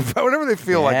de-age everybody whenever they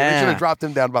feel like it. They should have dropped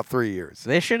him down about 3 years.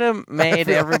 They should have made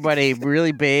everybody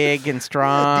really big and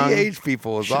strong. De-age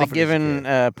people as Should often have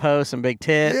given Poe some big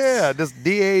tits. Yeah, just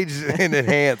de-age and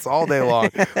enhance all day long.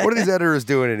 What are these editors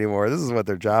doing anymore? This is what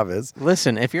their job is.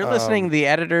 Listen, if you're listening, the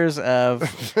editors of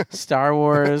Star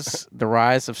Wars: The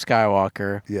Rise of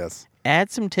Skywalker, Yes.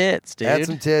 add some tits, dude. Add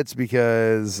some tits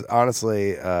because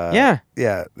honestly, yeah,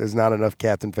 there's not enough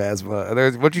Captain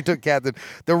Phasma. Once you took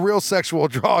the real sexual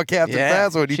draw of Captain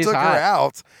Phasma, when you she's took hot. her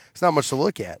out, it's not much to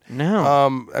look at.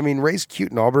 No. I mean, Rey's cute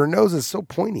and all, but her nose is so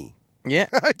pointy. Yeah.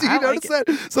 Do you notice that?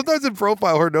 Sometimes in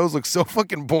profile, her nose looks so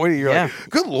fucking pointy. You're like,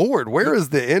 good Lord, where is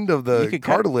the end of the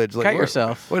cartilage? Cut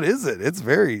yourself. What is it? It's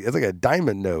like a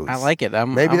diamond nose. I like it.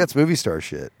 Maybe that's movie star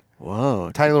shit.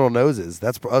 Whoa. Tiny little noses.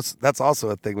 That's also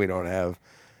a thing we don't have.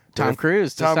 Tom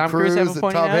Cruise. Does Tom Cruise have a and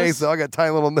pointy Tom nose? Hanks, they all got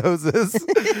tiny little noses.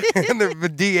 And they're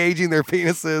de-aging their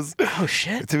penises. Oh,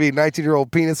 shit. To be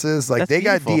 19-year-old penises. Like, That's they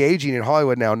beautiful. got de-aging in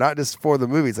Hollywood now, not just for the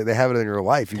movies. Like, they have it in your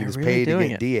life. You can They're just really pay to doing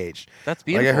get it. de-aged. That's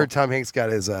beautiful. Like, I heard Tom Hanks got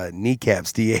his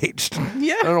kneecaps de-aged.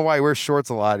 Yeah. I don't know why he wears shorts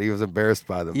a lot. He was embarrassed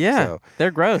by them. Yeah. So.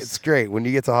 They're gross. It's great. When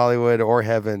you get to Hollywood or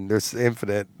heaven, there's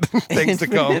infinite things to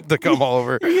come all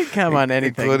over. You can come on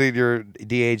anything. Including your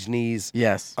de-aged knees.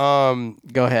 Yes. Go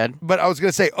ahead. But I was going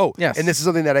to say, yes. And this is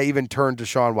something that I even turned to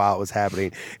Sean while it was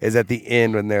happening, is at the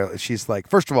end when she's like,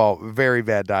 first of all, very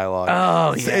bad dialogue.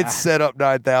 Oh, yeah. It's set up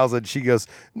 9,000. She goes,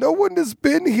 no one has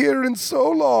been here in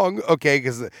so long. Okay,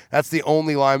 because that's the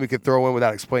only line we could throw in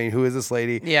without explaining who is this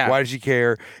lady? Yeah. Why does she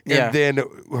care? Yeah. And then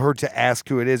her to ask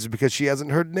who it is because she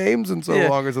hasn't heard names in so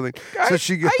long or something. So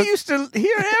she goes, I used to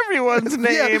hear everyone's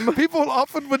name. Yeah, people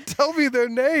often would tell me their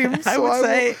names. I so would I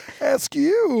say will ask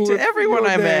you to everyone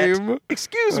your I name. met,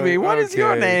 excuse me, what is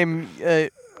your Okay. name,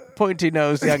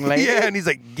 pointy-nosed young lady? Yeah, and he's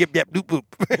like, yip, yap, doop, boop.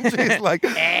 And she's like,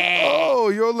 oh,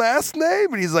 your last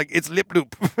name? And he's like, it's Lip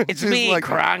Doop. It's She's me, like,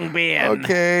 Krongbian.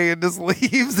 okay, and just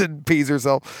leaves and pees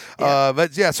herself.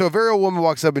 But yeah, so a very old woman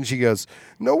walks up and she goes,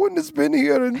 no one has been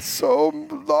here in so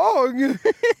long.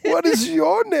 What is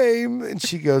your name? And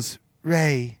she goes,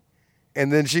 Rey.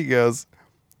 And then she goes,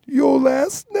 your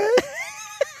last name?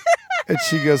 And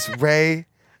she goes, Rey.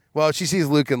 Well, she sees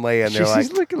Luke and Leia, and they're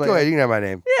like, Luke and go Leia. ahead, you can have my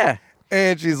name. Yeah.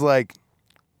 And she's like,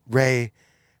 Rey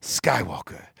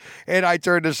Skywalker. And I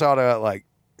turned to Shauna like,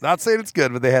 not saying it's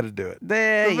good, but they had to do it.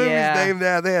 The movie's named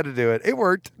that. They had to do it. It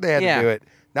worked. They had to do it.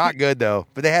 Not good, though,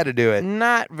 but they had to do it.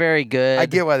 Not very good. I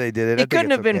get why they did it. I It think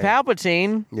couldn't it's have been okay.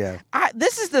 Palpatine. Yeah.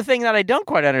 This is the thing that I don't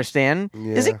quite understand.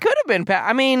 Is Yeah. it could have been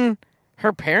I mean,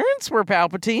 her parents were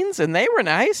Palpatines, and they were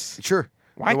nice. Sure.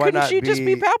 Why And couldn't not she just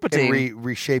be Palpatine? And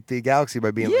reshape the galaxy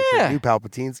by being like, Yeah. the new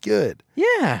Palpatine's good.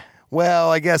 Yeah.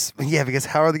 Well, I guess, because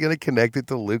how are they going to connect it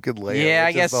to Luke and Leia? Yeah, I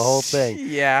which is guess the whole thing.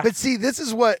 Yeah. But see, this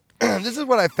is what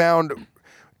I found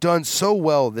done so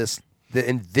well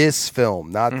in this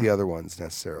film, not the other ones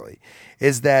necessarily,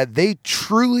 is that they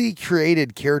truly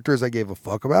created characters I gave a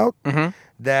fuck about,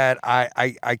 that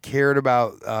I cared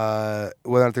about whether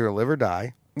or not they're going to live or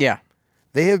die. Yeah.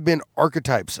 They have been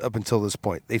archetypes up until this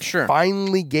point. They Sure.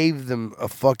 finally gave them a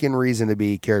fucking reason to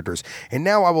be characters. And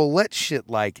now I will let shit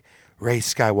like Rey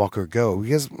Skywalker go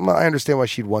because I understand why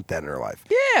she'd want that in her life.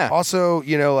 Yeah. Also,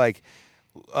 like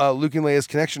Luke and Leia's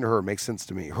connection to her makes sense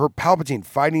to me. Her Palpatine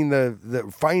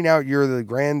finding out you're the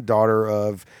granddaughter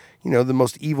of, the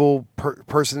most evil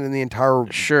person in the entire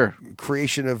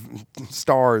creation of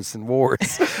stars and wars.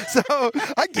 So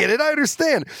I get it. I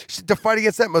understand. To fight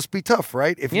against that must be tough,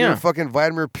 right? If you're fucking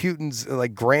Vladimir Putin's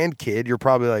grandkid, you're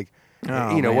probably like,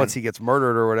 man. once he gets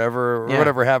murdered or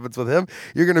whatever happens with him,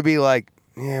 you're going to be like,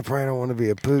 yeah, I probably don't want to be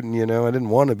a Putin, I didn't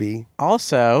want to be.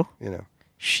 Also, You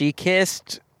she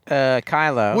kissed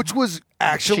Kylo. Which was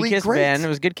actually she kissed great. Ben. It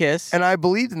was a good kiss. And I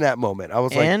believed in that moment. I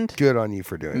was And like, good on you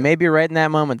for doing it. Maybe right in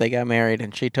that moment they got married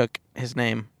and she took his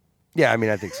name. Yeah, I mean,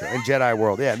 I think so. In Jedi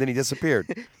World, yeah. And then he disappeared.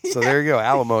 So there you go,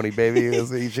 alimony, baby.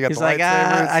 She got He's the like,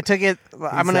 lightsabers. I took it.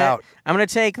 I'm out. gonna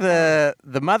take the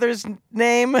mother's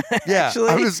name. Yeah, actually.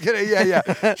 I'm just kidding.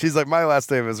 Yeah. She's like, my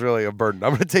last name is really a burden.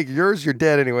 I'm gonna take yours. You're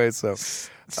dead anyway. So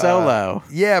Solo.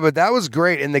 yeah, but that was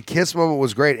great, and the kiss moment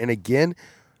was great. And again,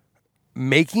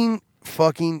 making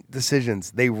fucking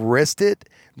decisions. They risked it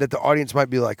that the audience might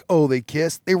be like, oh, they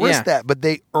kissed. They risked that, but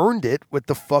they earned it with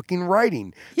the fucking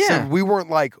writing. Yeah. So we weren't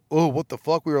like, oh, what the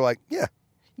fuck? We were like, yeah.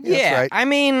 That's right. I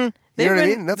mean, You know what I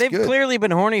mean? That's they've good. clearly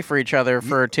been horny for each other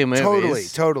for 2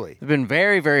 movies. Totally. They've been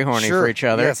very, very horny for each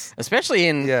other. Yes. Especially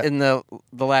in the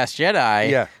Last Jedi.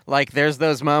 Yeah. Like, there's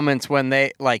those moments when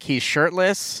he's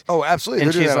shirtless. Oh, absolutely. And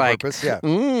They're doing she's that on like, purpose. Yeah.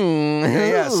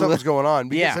 Yeah, Something's going on.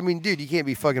 Because, Yeah. I mean, dude, you can't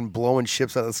be fucking blowing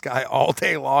ships out of the sky all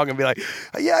day long and be like,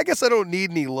 yeah, I guess I don't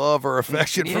need any love or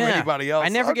affection from anybody else. I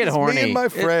never I'm get just horny. Me and my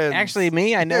friends.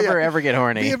 I never ever get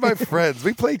horny. Me and my friends.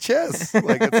 We play chess.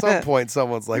 Like, at some point,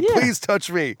 someone's like, please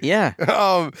touch me. Yeah.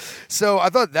 So I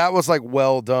thought that was like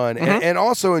well done, Mm-hmm. and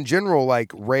also in general,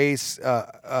 like Rey's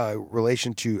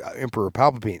relation to Emperor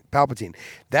Palpatine,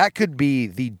 that could be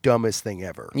the dumbest thing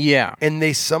ever. Yeah. And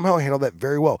they somehow handled that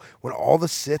very well. When all the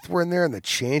Sith were in there and the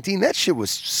chanting, that shit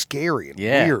was scary and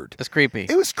weird. It's creepy.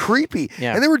 It was creepy.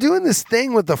 Yeah. And they were doing this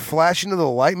thing with the flashing of the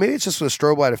light. Maybe it's just a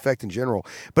strobe light effect in general,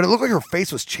 but it looked like her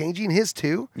face was changing his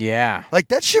too. Yeah. Like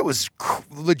that shit was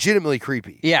legitimately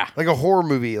creepy. Yeah. Like a horror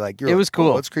movie. Like It was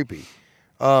cool. Oh, it's creepy.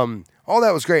 All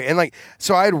that was great. And like,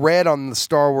 so I had read on the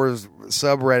Star Wars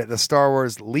subreddit, the Star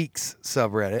Wars Leaks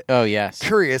subreddit. Oh, yes.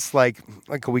 Curious, like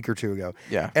a week or two ago.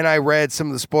 Yeah. And I read some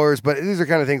of the spoilers, but these are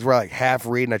kind of things where I like half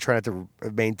read and I try not to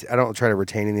I don't try to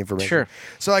retain any information. Sure.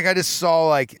 So like I just saw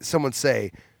like someone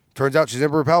say, turns out she's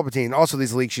Emperor Palpatine. Also,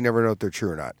 these leaks, you never know if they're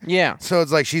true or not. Yeah. So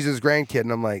it's like she's his grandkid,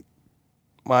 and I'm like,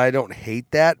 well, I don't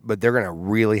hate that, but they're gonna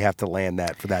really have to land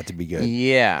that for that to be good.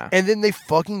 Yeah. And then they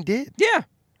fucking did. Yeah.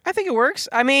 I think it works.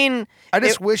 I mean, I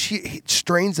just wish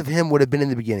strains of him would have been in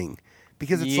the beginning.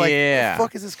 Because it's like, the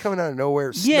fuck is this coming out of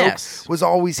nowhere? Yes. Snoke was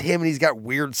always him, and he's got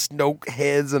weird Snoke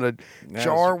heads and a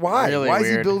jar. Why? really Why is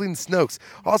he weird. building Snokes?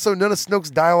 Also, none of Snoke's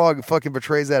dialogue fucking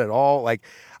betrays that at all. Like,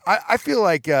 I feel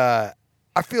like I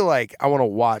want to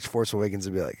watch Force Awakens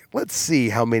and be like, let's see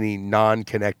how many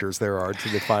non-connectors there are to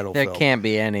the final there film. can't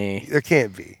be any. There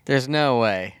can't be. There's no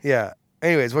way. Yeah.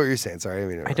 Anyways, what were you saying?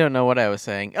 Sorry, I don't know what I was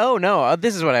saying. Oh no,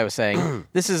 this is what I was saying.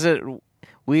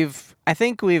 I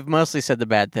think we've mostly said the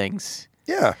bad things.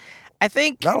 Yeah. I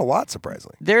think Not a lot,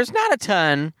 surprisingly. there's not a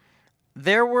ton.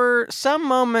 There were some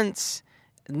moments,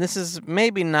 and this is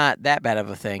maybe not that bad of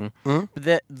a thing,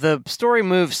 that the story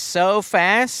moves so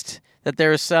fast that there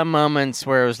were some moments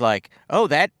where it was like, oh,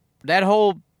 that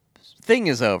whole thing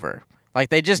is over. Like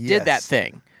they just did that Yes.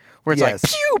 thing. Where it's Yes.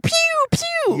 like pew pew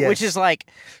pew, Yes. which is like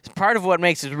part of what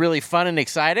makes it really fun and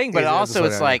exciting. But Yeah, also,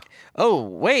 that's it's what I like, oh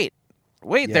wait,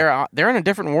 Yeah. they're in a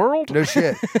different world, No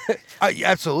shit. Yeah,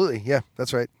 absolutely. Yeah,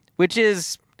 that's right. which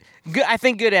is good. I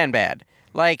think good and bad.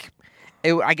 Like,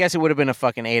 I guess it would have been a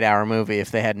fucking 8-hour movie if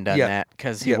they hadn't done Yeah. that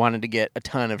because he Yep. wanted to get a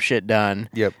ton of shit done.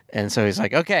 Yep. And so he's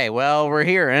like, okay, well, we're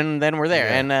here, and then we're there,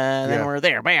 Yeah. and then Yeah. we're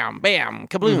there. Bam, bam,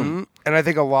 kabloom. Mhm. And I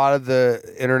think a lot of the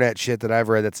internet shit that I've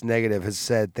read that's negative has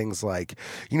said things like,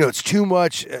 it's too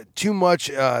much.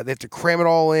 They have to cram it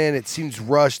all in. It seems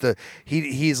rushed.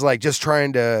 He's like just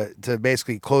trying to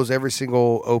basically close every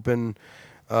single open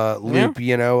loop,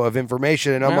 of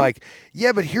information. And I'm Yeah. like,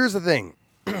 yeah, but here's the thing.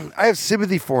 I have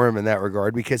sympathy for him in that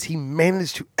regard because he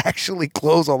managed to actually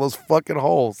close all those fucking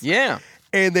holes. Yeah.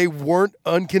 And they weren't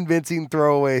unconvincing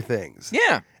throwaway things.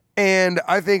 Yeah. And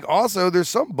I think also there's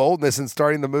some boldness in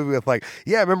starting the movie with like,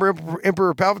 yeah, remember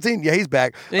Emperor Palpatine? Yeah, he's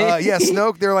back. Yeah,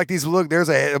 Snoke. They're like these. Look, there's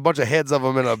a bunch of heads of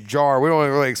them in a jar. We don't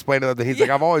really explain to them that he's like,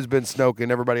 I've always been Snoke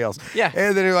and everybody else. Yeah.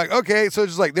 And then you're like, okay, so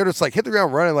it's just like they're just like hit the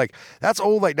ground running. Like that's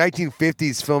old like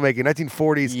 1950s filmmaking,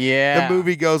 1940s. Yeah. The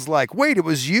movie goes like, wait, it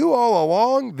was you all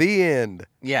along. The end.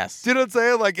 Yes. Do you know what I'm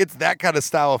saying? Like it's that kind of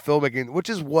style of filmmaking, which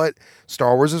is what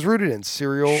Star Wars is rooted in.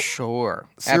 Serial. Sure.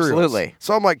 Serials. Absolutely.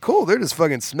 So I'm like, cool. They're just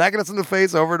fucking smacking us in the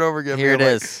face over and over again. Here being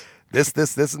it like, is. This, and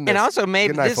this. And also,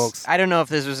 maybe Good night, this, folks. I don't know if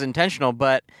this was intentional,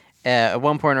 but at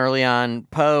one point early on,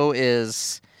 Poe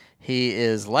is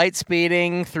light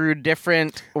speeding through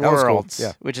different was cool, worlds,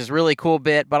 yeah. which is really cool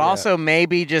bit, but also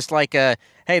maybe just like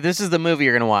hey, this is the movie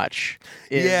you're going to watch.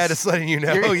 Yeah, just letting you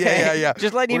know. You're- Yeah.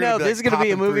 Just letting We're you know, gonna be, this is like, going to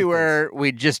be a popping movie through where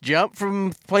we just jump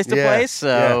from place to Yeah, place,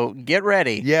 so get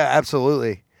ready. Yeah,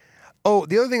 absolutely. Oh,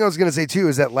 the other thing I was going to say too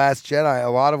is that Last Jedi, a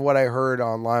lot of what I heard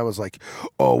online was like,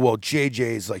 oh, well,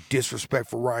 JJ's like disrespect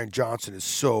for Rian Johnson is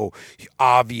so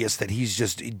obvious that he's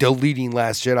just deleting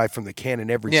Last Jedi from the canon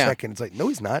every second. It's like, no,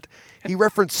 he's not. He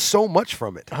referenced so much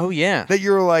from it. Oh, yeah. That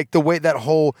you're like, the way that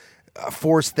whole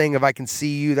Force thing of I can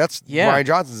see you, that's Rian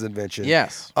Johnson's invention.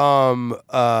 Yes.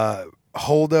 Holdo,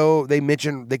 they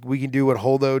mentioned we can do what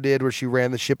Holdo did where she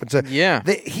ran the ship and stuff. Yeah.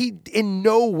 He in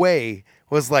no way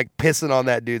was like pissing on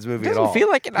that dude's movie at all. Doesn't feel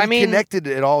like it. He connected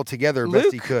it all together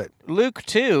best he could. Luke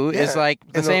too is like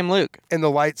the same Luke, and the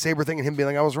lightsaber thing, and him being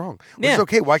like, "I was wrong." Which is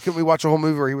okay. Why couldn't we watch a whole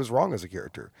movie where he was wrong as a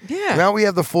character? Yeah. Now we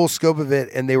have the full scope of it,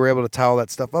 and they were able to tie all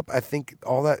that stuff up. I think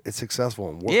all that is successful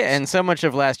and works. Yeah, and so much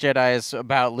of Last Jedi is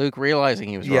about Luke realizing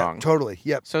he was wrong. Yeah, totally.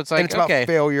 Yep. So it's like, and it's about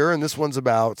failure, and this one's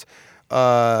about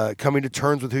coming to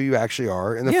terms with who you actually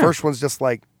are. And the first one's just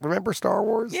like, remember Star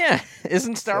Wars? Yeah.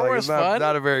 Isn't Star Wars fun?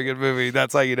 Not a very good movie.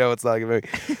 That's how you know it's not a good movie.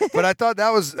 But I thought that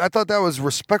was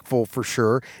respectful for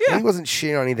sure. Yeah. And he wasn't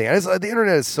shitting on anything. The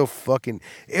internet is so fucking.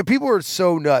 People are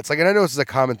so nuts. Like, and I know this is a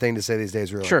common thing to say these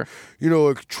days. Really. Sure.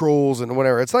 Like trolls and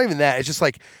whatever. It's not even that. It's just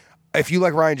like, if you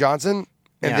like Rian Johnson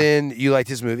and then you liked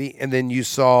his movie, and then you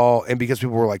saw, and because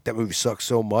people were like, that movie sucks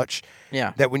so much.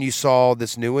 Yeah. That when you saw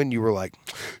this new one, you were like,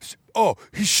 oh,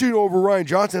 he's shitting over Rian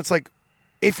Johnson. It's like,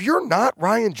 if you're not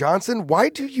Rian Johnson, why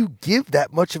do you give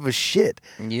that much of a shit?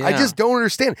 Yeah. I just don't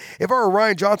understand. If I were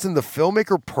Rian Johnson, the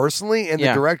filmmaker personally, and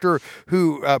the director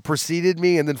who preceded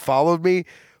me and then followed me,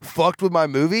 fucked with my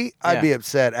movie, I'd be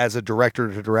upset as a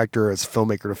director to director, as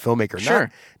filmmaker to filmmaker.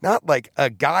 Sure. Not like a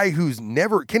guy who's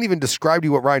never can't even describe to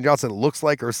you what Rian Johnson looks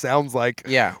like or sounds like.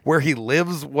 Yeah. Where he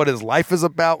lives, what his life is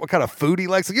about, what kind of food he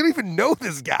likes. Like, you don't even know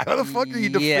this guy. How the fuck are you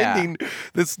defending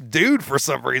this dude for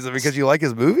some reason because you like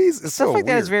his movies? It's Stuff so like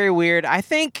weird. that is very weird. I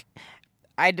think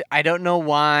I don't know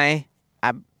why.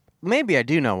 Maybe I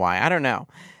do know why. I don't know.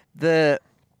 The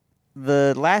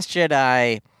Last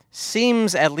Jedi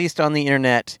seems, at least on the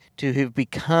internet, to have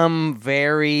become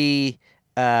very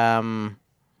confrontational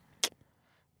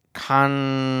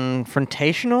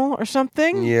or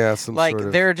something. Yeah, like sort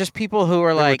of. there are just people who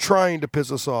are like trying to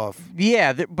piss us off.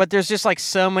 Yeah, but there's just like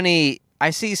so many. I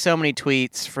see so many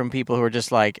tweets from people who are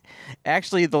just like,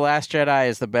 actually, The Last Jedi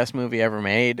is the best movie ever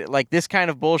made. Like this kind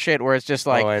of bullshit where it's just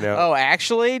like, I know. oh,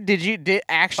 actually, didn't you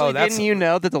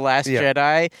know that The Last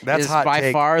Jedi is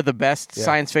by far the best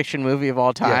science fiction movie of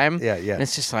all time? Yeah. And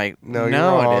it's just like, no,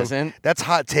 it isn't. That's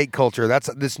hot take culture.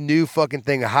 That's this new fucking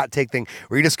thing, a hot take thing,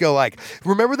 where you just go like,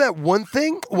 remember that one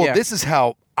thing? Well, this is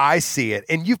how I see it.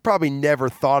 And you've probably never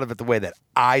thought of it the way that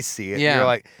I see it. Yeah. And you're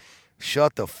like,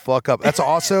 shut the fuck up. That's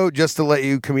also, just to let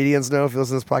you comedians know, if you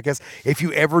listen to this podcast, if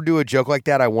you ever do a joke like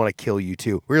that, I want to kill you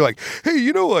too. Where you're like,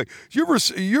 hey, like, you ever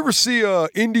see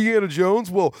Indiana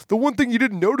Jones? Well, the one thing you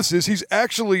didn't notice is he's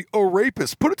actually a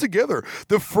rapist. Put it together.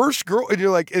 The first girl, and you're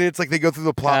like, and it's like they go through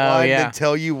the plot line and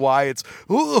tell you why it's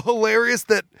hilarious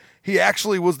that he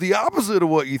actually was the opposite of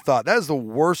what you thought. That is the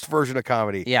worst version of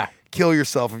comedy. Yeah. Kill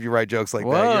yourself if you write jokes like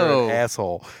that. You're an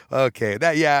asshole. Okay.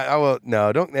 I will.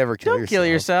 No, don't ever kill yourself. Don't kill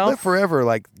yourself. Live forever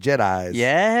like Jedis.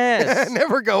 Yes.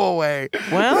 Never go away.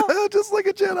 Well, just like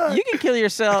a Jedi. You can kill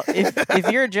yourself.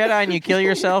 If you're a Jedi and you kill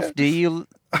yourself, do you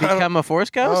become a Force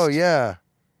ghost? Oh, yeah.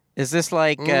 Is this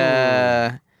like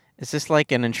an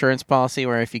insurance policy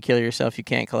where if you kill yourself, you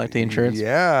can't collect the insurance?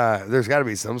 Yeah, there's got to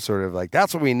be some sort of like,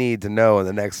 that's what we need to know in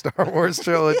the next Star Wars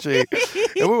trilogy.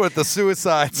 And we went the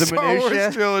Suicide Star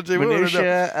Wars trilogy.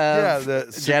 Minutia of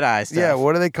Jedi stuff. Yeah,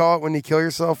 what do they call it when you kill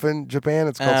yourself in Japan?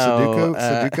 It's called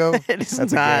Sudoku. Sudoku.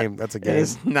 That's a game. That's a game. It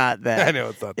is not that. I know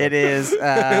it's not that. It is.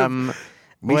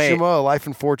 Mishima, A Life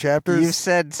in 4 Chapters. You've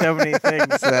said so many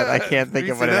things that I can't think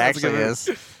of what it actually is.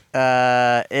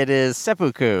 It is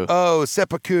seppuku. Oh,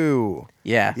 seppuku.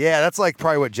 Yeah. Yeah, that's like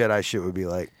probably what Jedi shit would be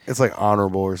like. It's like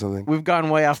honorable or something. We've gone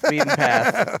way off the beaten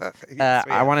path.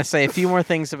 I want to say a few more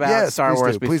things about Star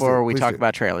Wars before we talk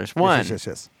about trailers. One,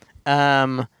 yes.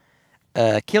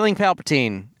 killing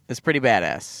Palpatine is pretty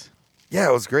badass. Yeah,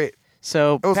 it was great.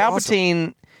 So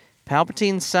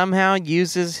Palpatine somehow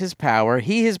uses his power.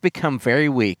 He has become very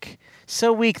weak.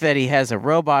 So weak that he has a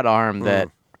robot arm that...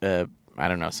 I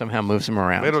don't know, somehow moves him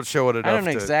around. They don't show it enough. I don't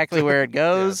know exactly where it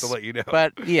goes. To let you know.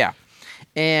 But yeah.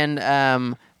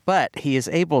 And but he is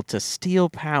able to steal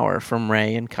power from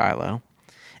Rey and Kylo.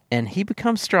 And he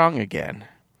becomes strong again.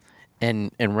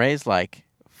 And Rey's like,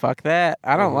 fuck that.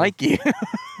 I don't like you.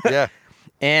 Yeah.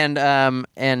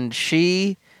 And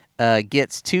she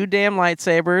gets 2 damn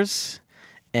lightsabers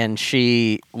and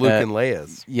she Luke and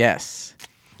Leia's. Yes.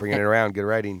 Bringing it around, good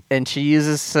writing. And she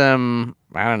uses some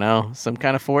kind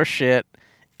of Force shit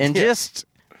and just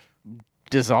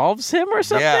dissolves him or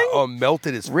something. Yeah,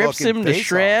 melted his rips fucking him to face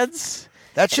shreds. Off.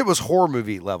 That shit was horror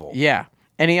movie level. Yeah.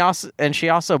 And she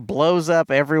also blows up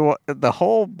the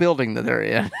whole building that they're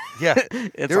in. Yeah.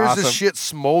 It's there was awesome. this shit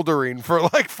smoldering for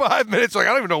like 5 minutes. Like, I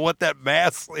don't even know what that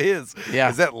mass is. Yeah.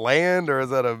 Is that land or is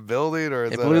that a building or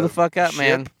is it that blew a the fuck up, ship?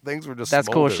 man. Things were just That's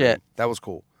cool shit. That was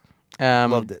cool.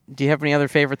 Loved it. Do you have any other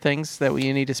favorite things that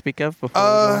you need to speak of before?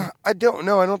 I don't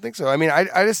know. I don't think so. I mean,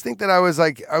 I just think that I was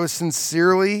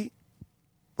sincerely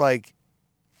like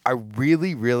I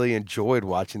really, really enjoyed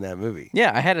watching that movie.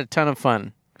 Yeah, I had a ton of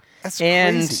fun. That's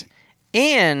crazy.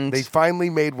 And They finally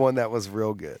made one that was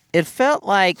real good. it felt,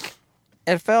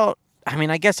 I mean,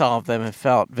 I guess all of them have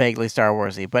felt vaguely Star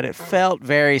Warsy, but it felt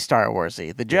very Star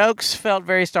Warsy. The jokes felt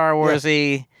very Star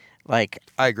Warsy. Like,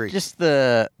 I agree. Just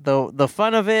the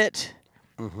fun of it.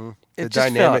 Mm-hmm. It The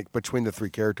just dynamic between the three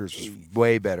characters was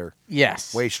way better.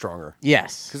 Yes. Way stronger.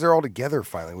 Yes. Because they're all together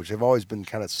finally, which they've always been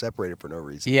kind of separated for no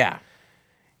reason. Yeah.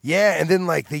 Yeah, and then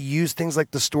like they use things like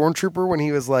the stormtrooper when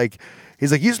he's like,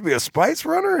 used to be a spice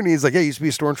runner, and he's like, yeah, used to be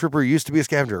a stormtrooper, used to be a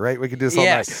scavenger, right? We could do this all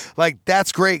night. Like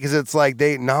that's great because it's like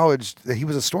they acknowledged that he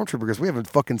was a stormtrooper because we haven't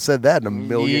fucking said that in a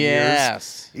million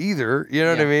years either. You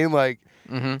know what I mean? Like,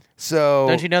 so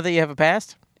don't you know that you have a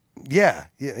past? Yeah,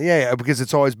 because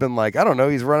it's always been like, I don't know,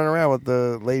 he's running around with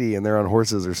the lady and they're on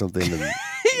horses or something in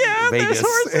Vegas,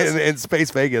 in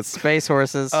Space Vegas. Space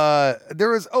horses. There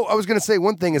was, I was going to say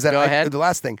one thing is that the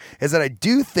last thing is that I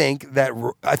do think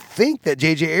that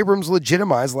J.J. Abrams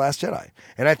legitimized Last Jedi.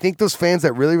 And I think those fans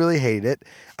that really, really hate it,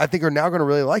 I think are now going to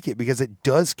really like it because it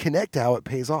does connect to how it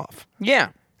pays off. Yeah.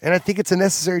 And I think it's a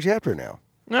necessary chapter now.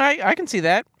 No, I can see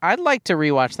that. I'd like to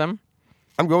rewatch them.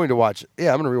 I'm going to watch, I'm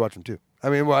going to rewatch them too. I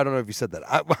mean, well, I don't know if you said that.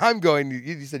 I'm going.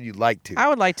 You said you'd like to. I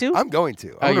would like to. I'm going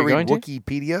to. I'm going to read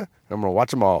Wikipedia. And I'm going to watch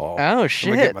them all. Oh shit!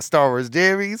 I'm going to get my Star Wars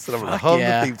jammies, and I'm going to hum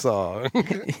the theme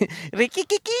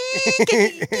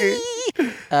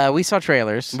song. We saw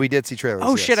trailers. We did see trailers.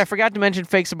 Oh shit! I forgot to mention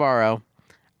Fake Sabaro.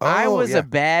 I was a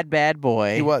bad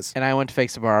boy. He was. And I went to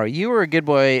Fake Sabaro. You were a good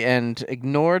boy and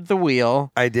ignored the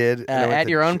wheel. I did. At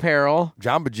your own peril.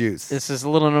 Jamba Juice. This is a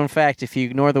little known fact. If you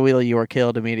ignore the wheel, you are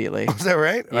killed immediately. Is that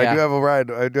right? Yeah. I do have a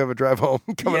ride. I do have a drive home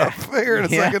coming up here in a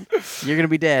second. You're going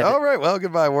to be dead. All right. Well,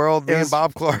 goodbye, world. Me and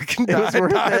Bob Clark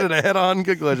died in a head-on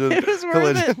collision. It was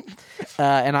worth it.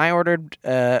 And I ordered,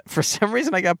 for some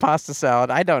reason, I got pasta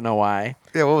salad. I don't know why.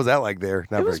 Yeah, what was that like there?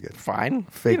 Not very good. Fine.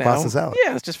 Fake pasta salad.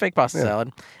 Yeah, it's just fake pasta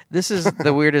salad. This is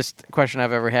the weirdest question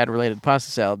I've ever had related to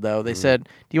pasta salad, though. They said,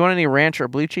 "Do you want any ranch or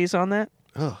blue cheese on that?"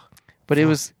 Ugh. But it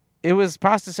was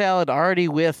pasta salad already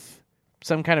with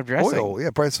some kind of dressing.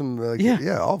 Oil, probably some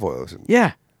olive oil.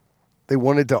 Yeah. They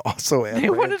wanted to also add. They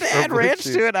wanted to add ranch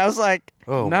to it. I was like,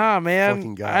 "Nah,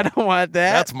 man, I don't want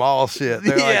that." That's mall shit.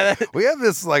 They're like, we have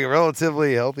this like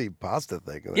relatively healthy pasta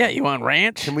thing. Yeah, you want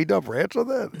ranch? Can we dump ranch on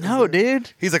that? No,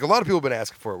 dude. He's like, a lot of people have been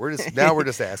asking for it. We're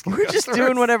just asking. We're just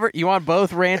doing whatever. You want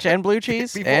both ranch and blue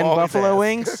cheese and buffalo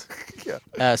wings?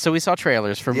 So we saw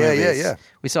trailers for movies. Yeah.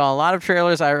 We saw a lot of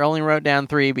trailers. I only wrote down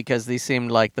 3 because these seemed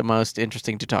like the most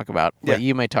interesting to talk about. But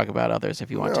you may talk about others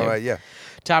if you want to. Yeah.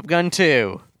 Top Gun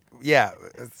 2. Yeah,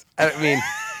 I mean,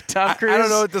 Tom Cruise. I don't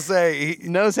know what to say. He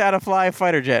knows how to fly a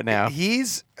fighter jet now.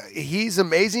 He's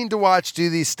amazing to watch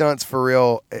do these stunts for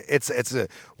real. It's a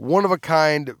one of a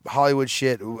kind Hollywood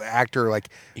shit actor, like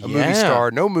a movie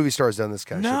star. No movie star has done this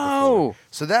kind of shit before.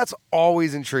 So that's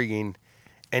always intriguing,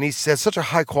 and he has such a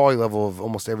high quality level of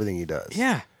almost everything he does.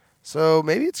 Yeah. So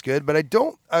maybe it's good, but I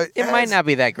don't. It might not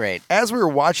be that great. As we were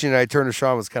watching it, I turned to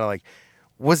Sean and was kind of like,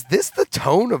 "Was this the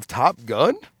tone of Top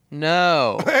Gun?"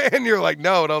 No. And you're like,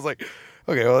 no. And I was like,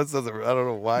 okay, well, this doesn't, I don't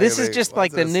know why. This is just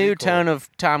like the new tone of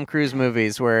Tom Cruise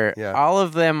movies where all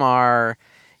of them are,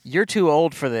 you're too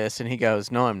old for this. And he goes,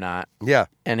 no, I'm not. Yeah.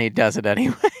 And he does it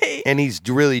anyway. And he's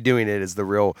really doing it as the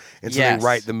real, and so they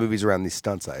write the movies around these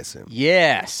stunts, I assume.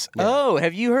 Yes. Yeah. Oh,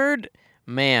 have you heard?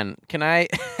 Man, can I?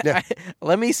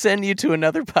 Let me send you to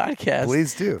another podcast.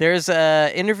 Please do. There's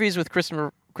interviews with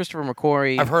Christopher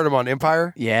McQuarrie. I've heard him on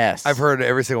Empire. Yes. I've heard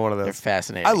every single one of those. They're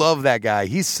fascinating. I love that guy.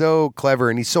 He's so clever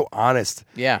and he's so honest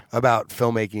about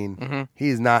filmmaking. Mm-hmm.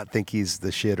 He does not think he's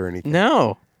the shit or anything.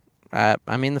 No.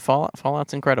 I mean, the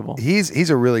Fallout's incredible. He's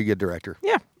a really good director.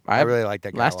 Yeah. I really like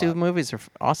that guy. Last 2 movies are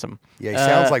awesome. Yeah, he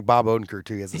sounds like Bob Odenkirk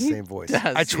too. He has the same voice.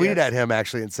 I tweeted at him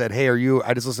actually and said, "Hey,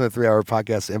 I just listened to a 3-hour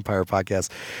podcast, Empire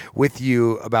podcast, with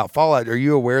you about Fallout. Are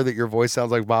you aware that your voice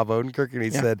sounds like Bob Odenkirk?" And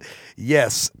he said,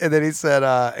 "Yes." And then he said,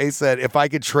 "If I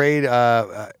could trade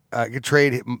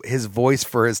his voice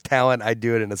for his talent, I'd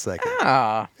do it in a second."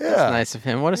 Ah, that's nice of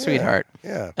him. What a sweetheart.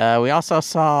 Yeah. We also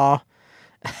saw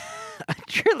a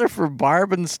trailer for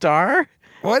Barb and Star.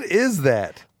 What is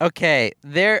that? Okay,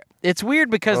 it's weird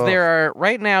because there are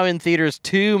right now in theaters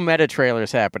 2 meta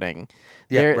trailers happening.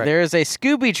 There is a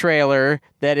Scooby trailer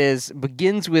that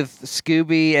begins with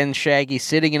Scooby and Shaggy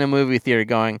sitting in a movie theater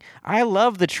going, "I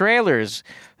love the trailers."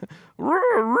 I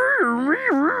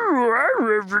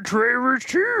love the trailers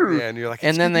too. Yeah, and you're like,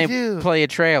 and then they play a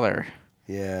trailer.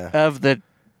 Yeah. Of the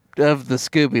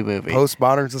Scooby movie.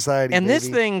 Postmodern society. And this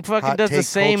thing fucking does the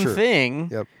same thing.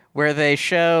 Yep. Where they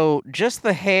show just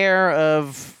the hair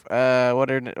of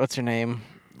what's her name?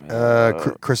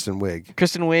 Kristen Wiig.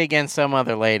 Kristen Wiig and some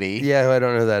other lady. Yeah, I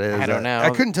don't know who that is. I don't know. I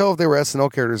couldn't tell if they were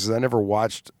SNL characters because I never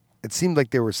watched. It seemed like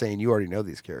they were saying you already know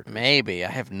these characters. Maybe. I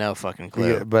have no fucking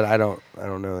clue. Yeah, but I don't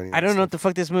know any. I don't know what the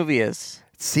fuck this movie is.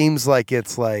 It seems like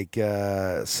it's like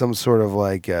some sort of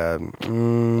like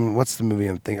what's the movie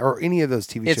I'm thinking, or any of those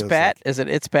TV shows. It's Pat. Like Is it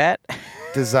It's Pat?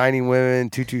 Designing Women,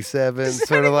 227,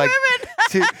 sort of like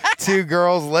two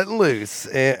girls letting loose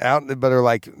out, but are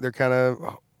like they're kind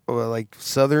of like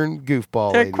Southern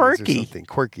goofball. They're ladies quirky. or something.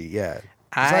 Quirky, yeah.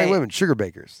 Designing Women, Sugar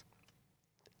Bakers.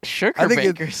 Sugar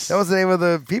Bakers. That was the name of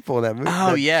the people in that movie.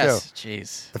 Oh, that yes. show.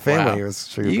 Jeez. The family Wow. was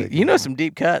Sugar Bakers. You know some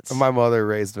deep cuts. My mother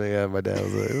raised me. My dad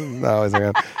was not always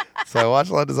around. So I watched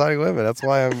a lot of Designing Women. That's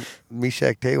why I'm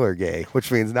Meshach Taylor gay,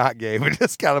 which means not gay, but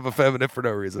just kind of effeminate for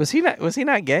no reason. Was he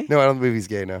not gay? No, I don't believe he's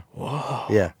gay now. Whoa.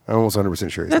 Yeah, I'm almost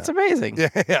 100% sure he's That's not. amazing.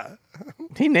 Yeah.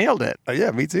 He nailed it. Yeah,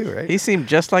 me too, right? He seemed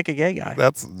just like a gay guy.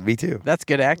 That's me too. That's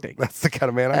good acting. That's the kind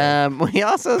of man I am. We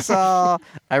also saw,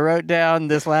 I wrote down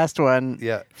this last one,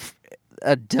 Yeah.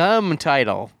 a dumb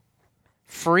title,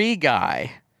 Free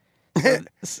Guy.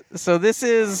 So this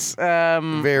is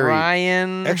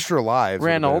Ryan Extra Lives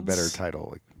Reynolds. would have been a better title.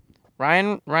 Like,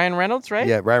 Ryan Reynolds, right?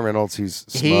 yeah, Ryan Reynolds, who's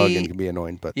smug and can be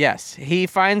annoying, but Yes, he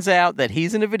finds out that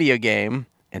he's in a video game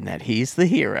and that he's the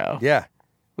hero. yeah.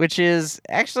 Which is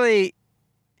actually,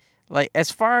 like,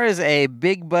 as far as a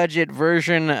big budget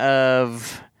version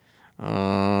of,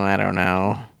 I don't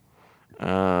know.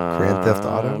 Grand Theft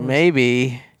Auto?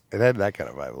 Maybe. It had that kind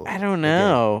of vibe. I don't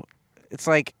know. It's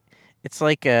like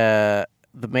The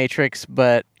Matrix,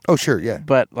 but Oh, sure, yeah.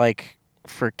 like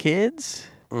for kids.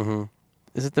 Mm-hmm.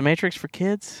 Is it The Matrix for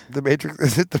kids? The Matrix,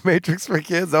 is it The Matrix for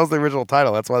kids? That was the original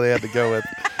title. That's why they had to go with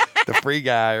the Free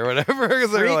Guy or whatever.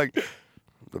 Because they were like,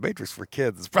 The Matrix for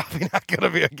kids is probably not going to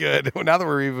be a good. Now that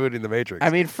we're rebooting The Matrix. I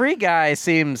mean, Free Guy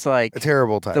seems like a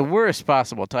terrible title. the worst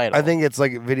possible title. I think it's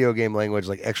like video game language,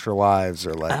 like Extra Lives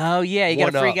or like. Oh yeah, you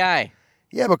got a One Free Up. Guy.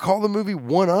 Yeah, but call the movie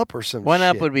One Up or some One shit.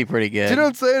 Up would be pretty good. Do you know what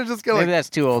I'm saying? It's just kind of Maybe like that's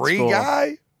too old Free school.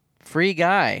 Guy? Free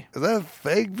Guy. Is that a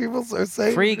fake people are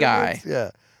saying? Free Guy.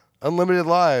 Yeah. Unlimited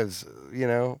lives,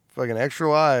 fucking extra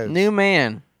lives. New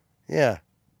man. Yeah.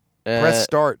 Press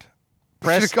start.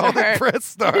 Press Should have called it start. press You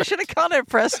start. should have called it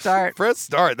Press Start. Press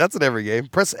start. That's in every game.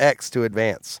 Press X to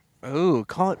advance. Ooh,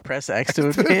 call it Press X to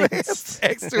advance.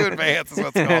 X to advance is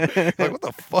what it's called. Like, what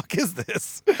the fuck is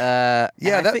this? I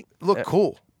That think- looked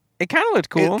cool. It kind of looked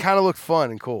cool. It kind of looked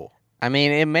fun and cool. I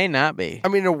mean, it may not be. I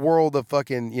mean, in a world of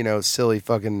fucking, silly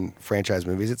fucking franchise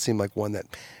movies, it seemed like one that,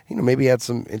 maybe had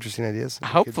some interesting ideas.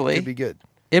 Hopefully. Could be good.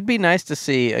 It'd be nice to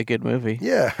see a good movie.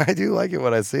 Yeah, I do like it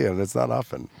when I see them. It's not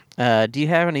often. Do you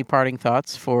have any parting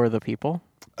thoughts for the people?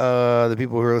 The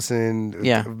people who are listening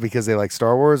because they like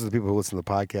Star Wars, or the people who listen to the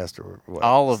podcast, or what?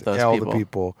 All of those all people. the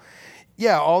people.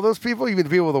 Yeah, all those people, even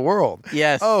the people of the world.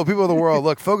 Yes. Oh, people of the world.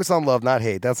 Look, focus on love, not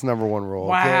hate. That's the number one rule.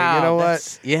 Wow. Okay? You know what?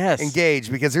 that's- Yes.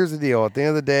 Engage, because here's the deal. At the end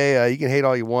of the day, you can hate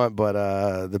all you want, but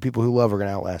the people who love are going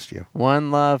to outlast you. One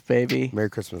love, baby.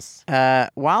 Merry Christmas.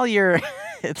 While you're...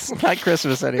 It's not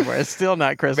Christmas anymore. It's still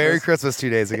not Christmas. Merry Christmas 2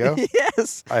 days ago.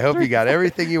 Yes. I hope you got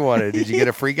everything you wanted. Did you get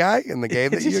a free guy in the game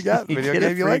that you got? Video get a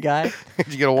game you free like? guy. Did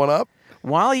you get a 1-up?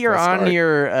 While you're Press on start.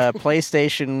 your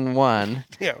PlayStation 1,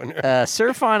 Yeah.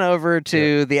 surf on over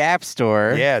to the App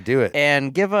Store Yeah, do it.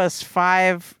 and give us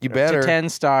 5 You better. to 10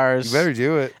 stars. You better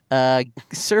do it.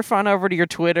 Surf on over to your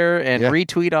Twitter and Yeah.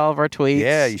 retweet all of our tweets.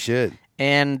 Yeah, you should.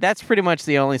 And that's pretty much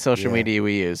the only social Yeah. media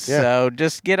we use. Yeah. So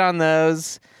just get on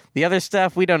those. The other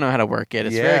stuff, we don't know how to work it.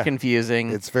 It's Yeah. very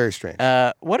confusing. It's very strange.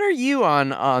 What are you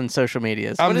on social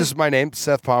medias? I'm What is- just my name,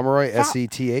 Seth Pomeroy,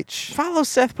 SETH. Follow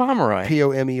Seth Pomeroy.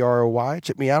 Pomeroy.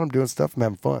 Check me out. I'm doing stuff. I'm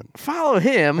having fun. Follow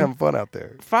him. I'm having fun out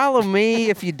there. Follow me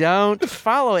if you don't.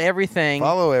 Follow everything.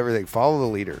 Follow everything. Follow the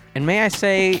leader. And may I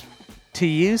say to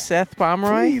you, Seth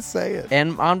Pomeroy, Please say it.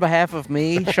 and on behalf of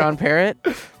me, Sean Parrott,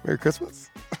 Merry Christmas.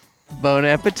 bon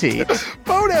appetit.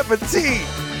 Bon appetit.